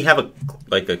 Does he have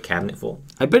a cabinet full?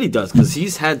 I bet he does, because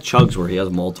he's had chugs where he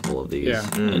has multiple of these.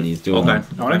 Yeah. And he's doing Okay.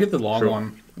 I want to get the long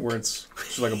one where it's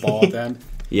just like a ball at the end.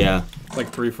 Yeah.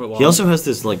 Like 3 foot long. He also has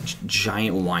this like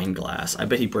giant wine glass. I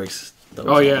bet he breaks those.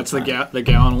 Oh yeah, all it's time. the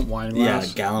gallon wine glass.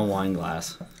 Yeah, gallon wine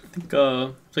glass. I think,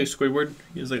 it's like Squidward.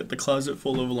 He has like the closet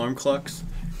full of alarm clocks.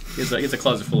 He has a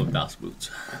closet full of DOS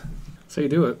boots. That's how you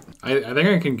do it. I think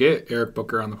I can get Eric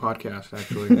Booker on the podcast,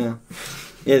 actually. Yeah.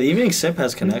 Yeah, the evening sip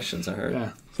has connections, I heard.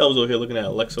 Yeah. I was over here looking at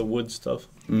Alexa Wood stuff.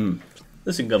 Mm.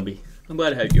 Listen, Gumby, I'm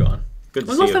glad I had you on. Good to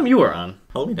When's see the last time you were on?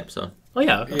 Halloween episode. Oh,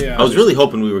 yeah. Yeah. I was really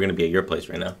hoping we were going to be at your place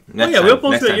right now. Next yeah, we were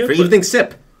time, supposed to be at your for place. evening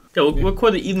sip. Yeah, we'll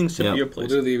record the evening sip Yeah. at your We'll place.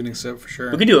 do the evening sip for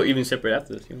sure. We could do an evening sip right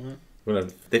after this. You know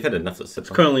what? They've had enough of sips.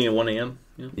 It's currently at 1 a.m.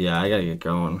 Yeah. Yeah, I gotta get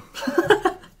going.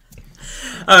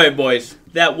 All right, boys.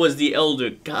 That was the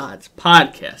Elder Gods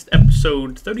podcast,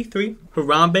 episode 33.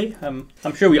 Harambe.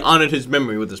 I'm sure we honored his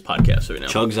memory with this podcast right now.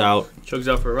 Chugs out.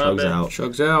 Chugs out for Harambe.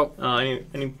 Chugs out. Chugs out.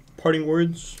 Any parting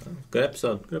words? Good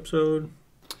episode. Good episode.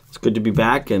 It's good to be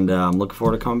back, and I'm looking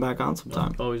forward to coming back on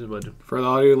sometime. Always a budget. For the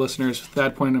audio listeners,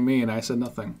 Thad pointed at me and I said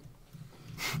nothing.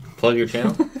 Plug your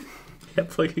channel. Yeah,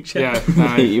 plug your channel.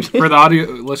 Yeah. For the audio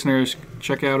listeners,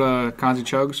 check out Khanze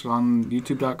Chugs on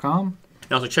YouTube.com.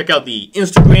 And also check out the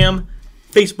Instagram,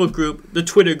 Facebook group, the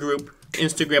Twitter group,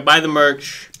 Instagram. Buy the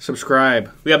merch.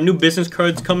 Subscribe. We have new business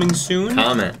cards coming soon.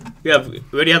 Comment. We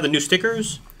already have the new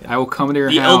stickers. I will come to your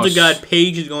The house. Elder God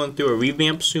page is going through a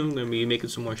revamp soon. We're going to be making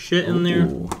some more shit in there.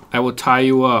 Ooh. I will tie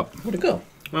you up. Where'd it go?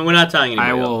 Well, we're not tying anybody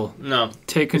I up. will No.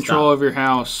 take control stop. of your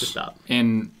house Just stop.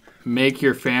 and make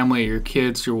your family, your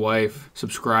kids, your wife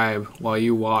subscribe while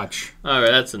you watch All right,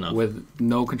 that's enough. with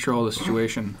no control of the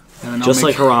situation. And then Just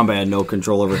like Harambe had no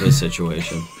control over his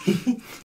situation.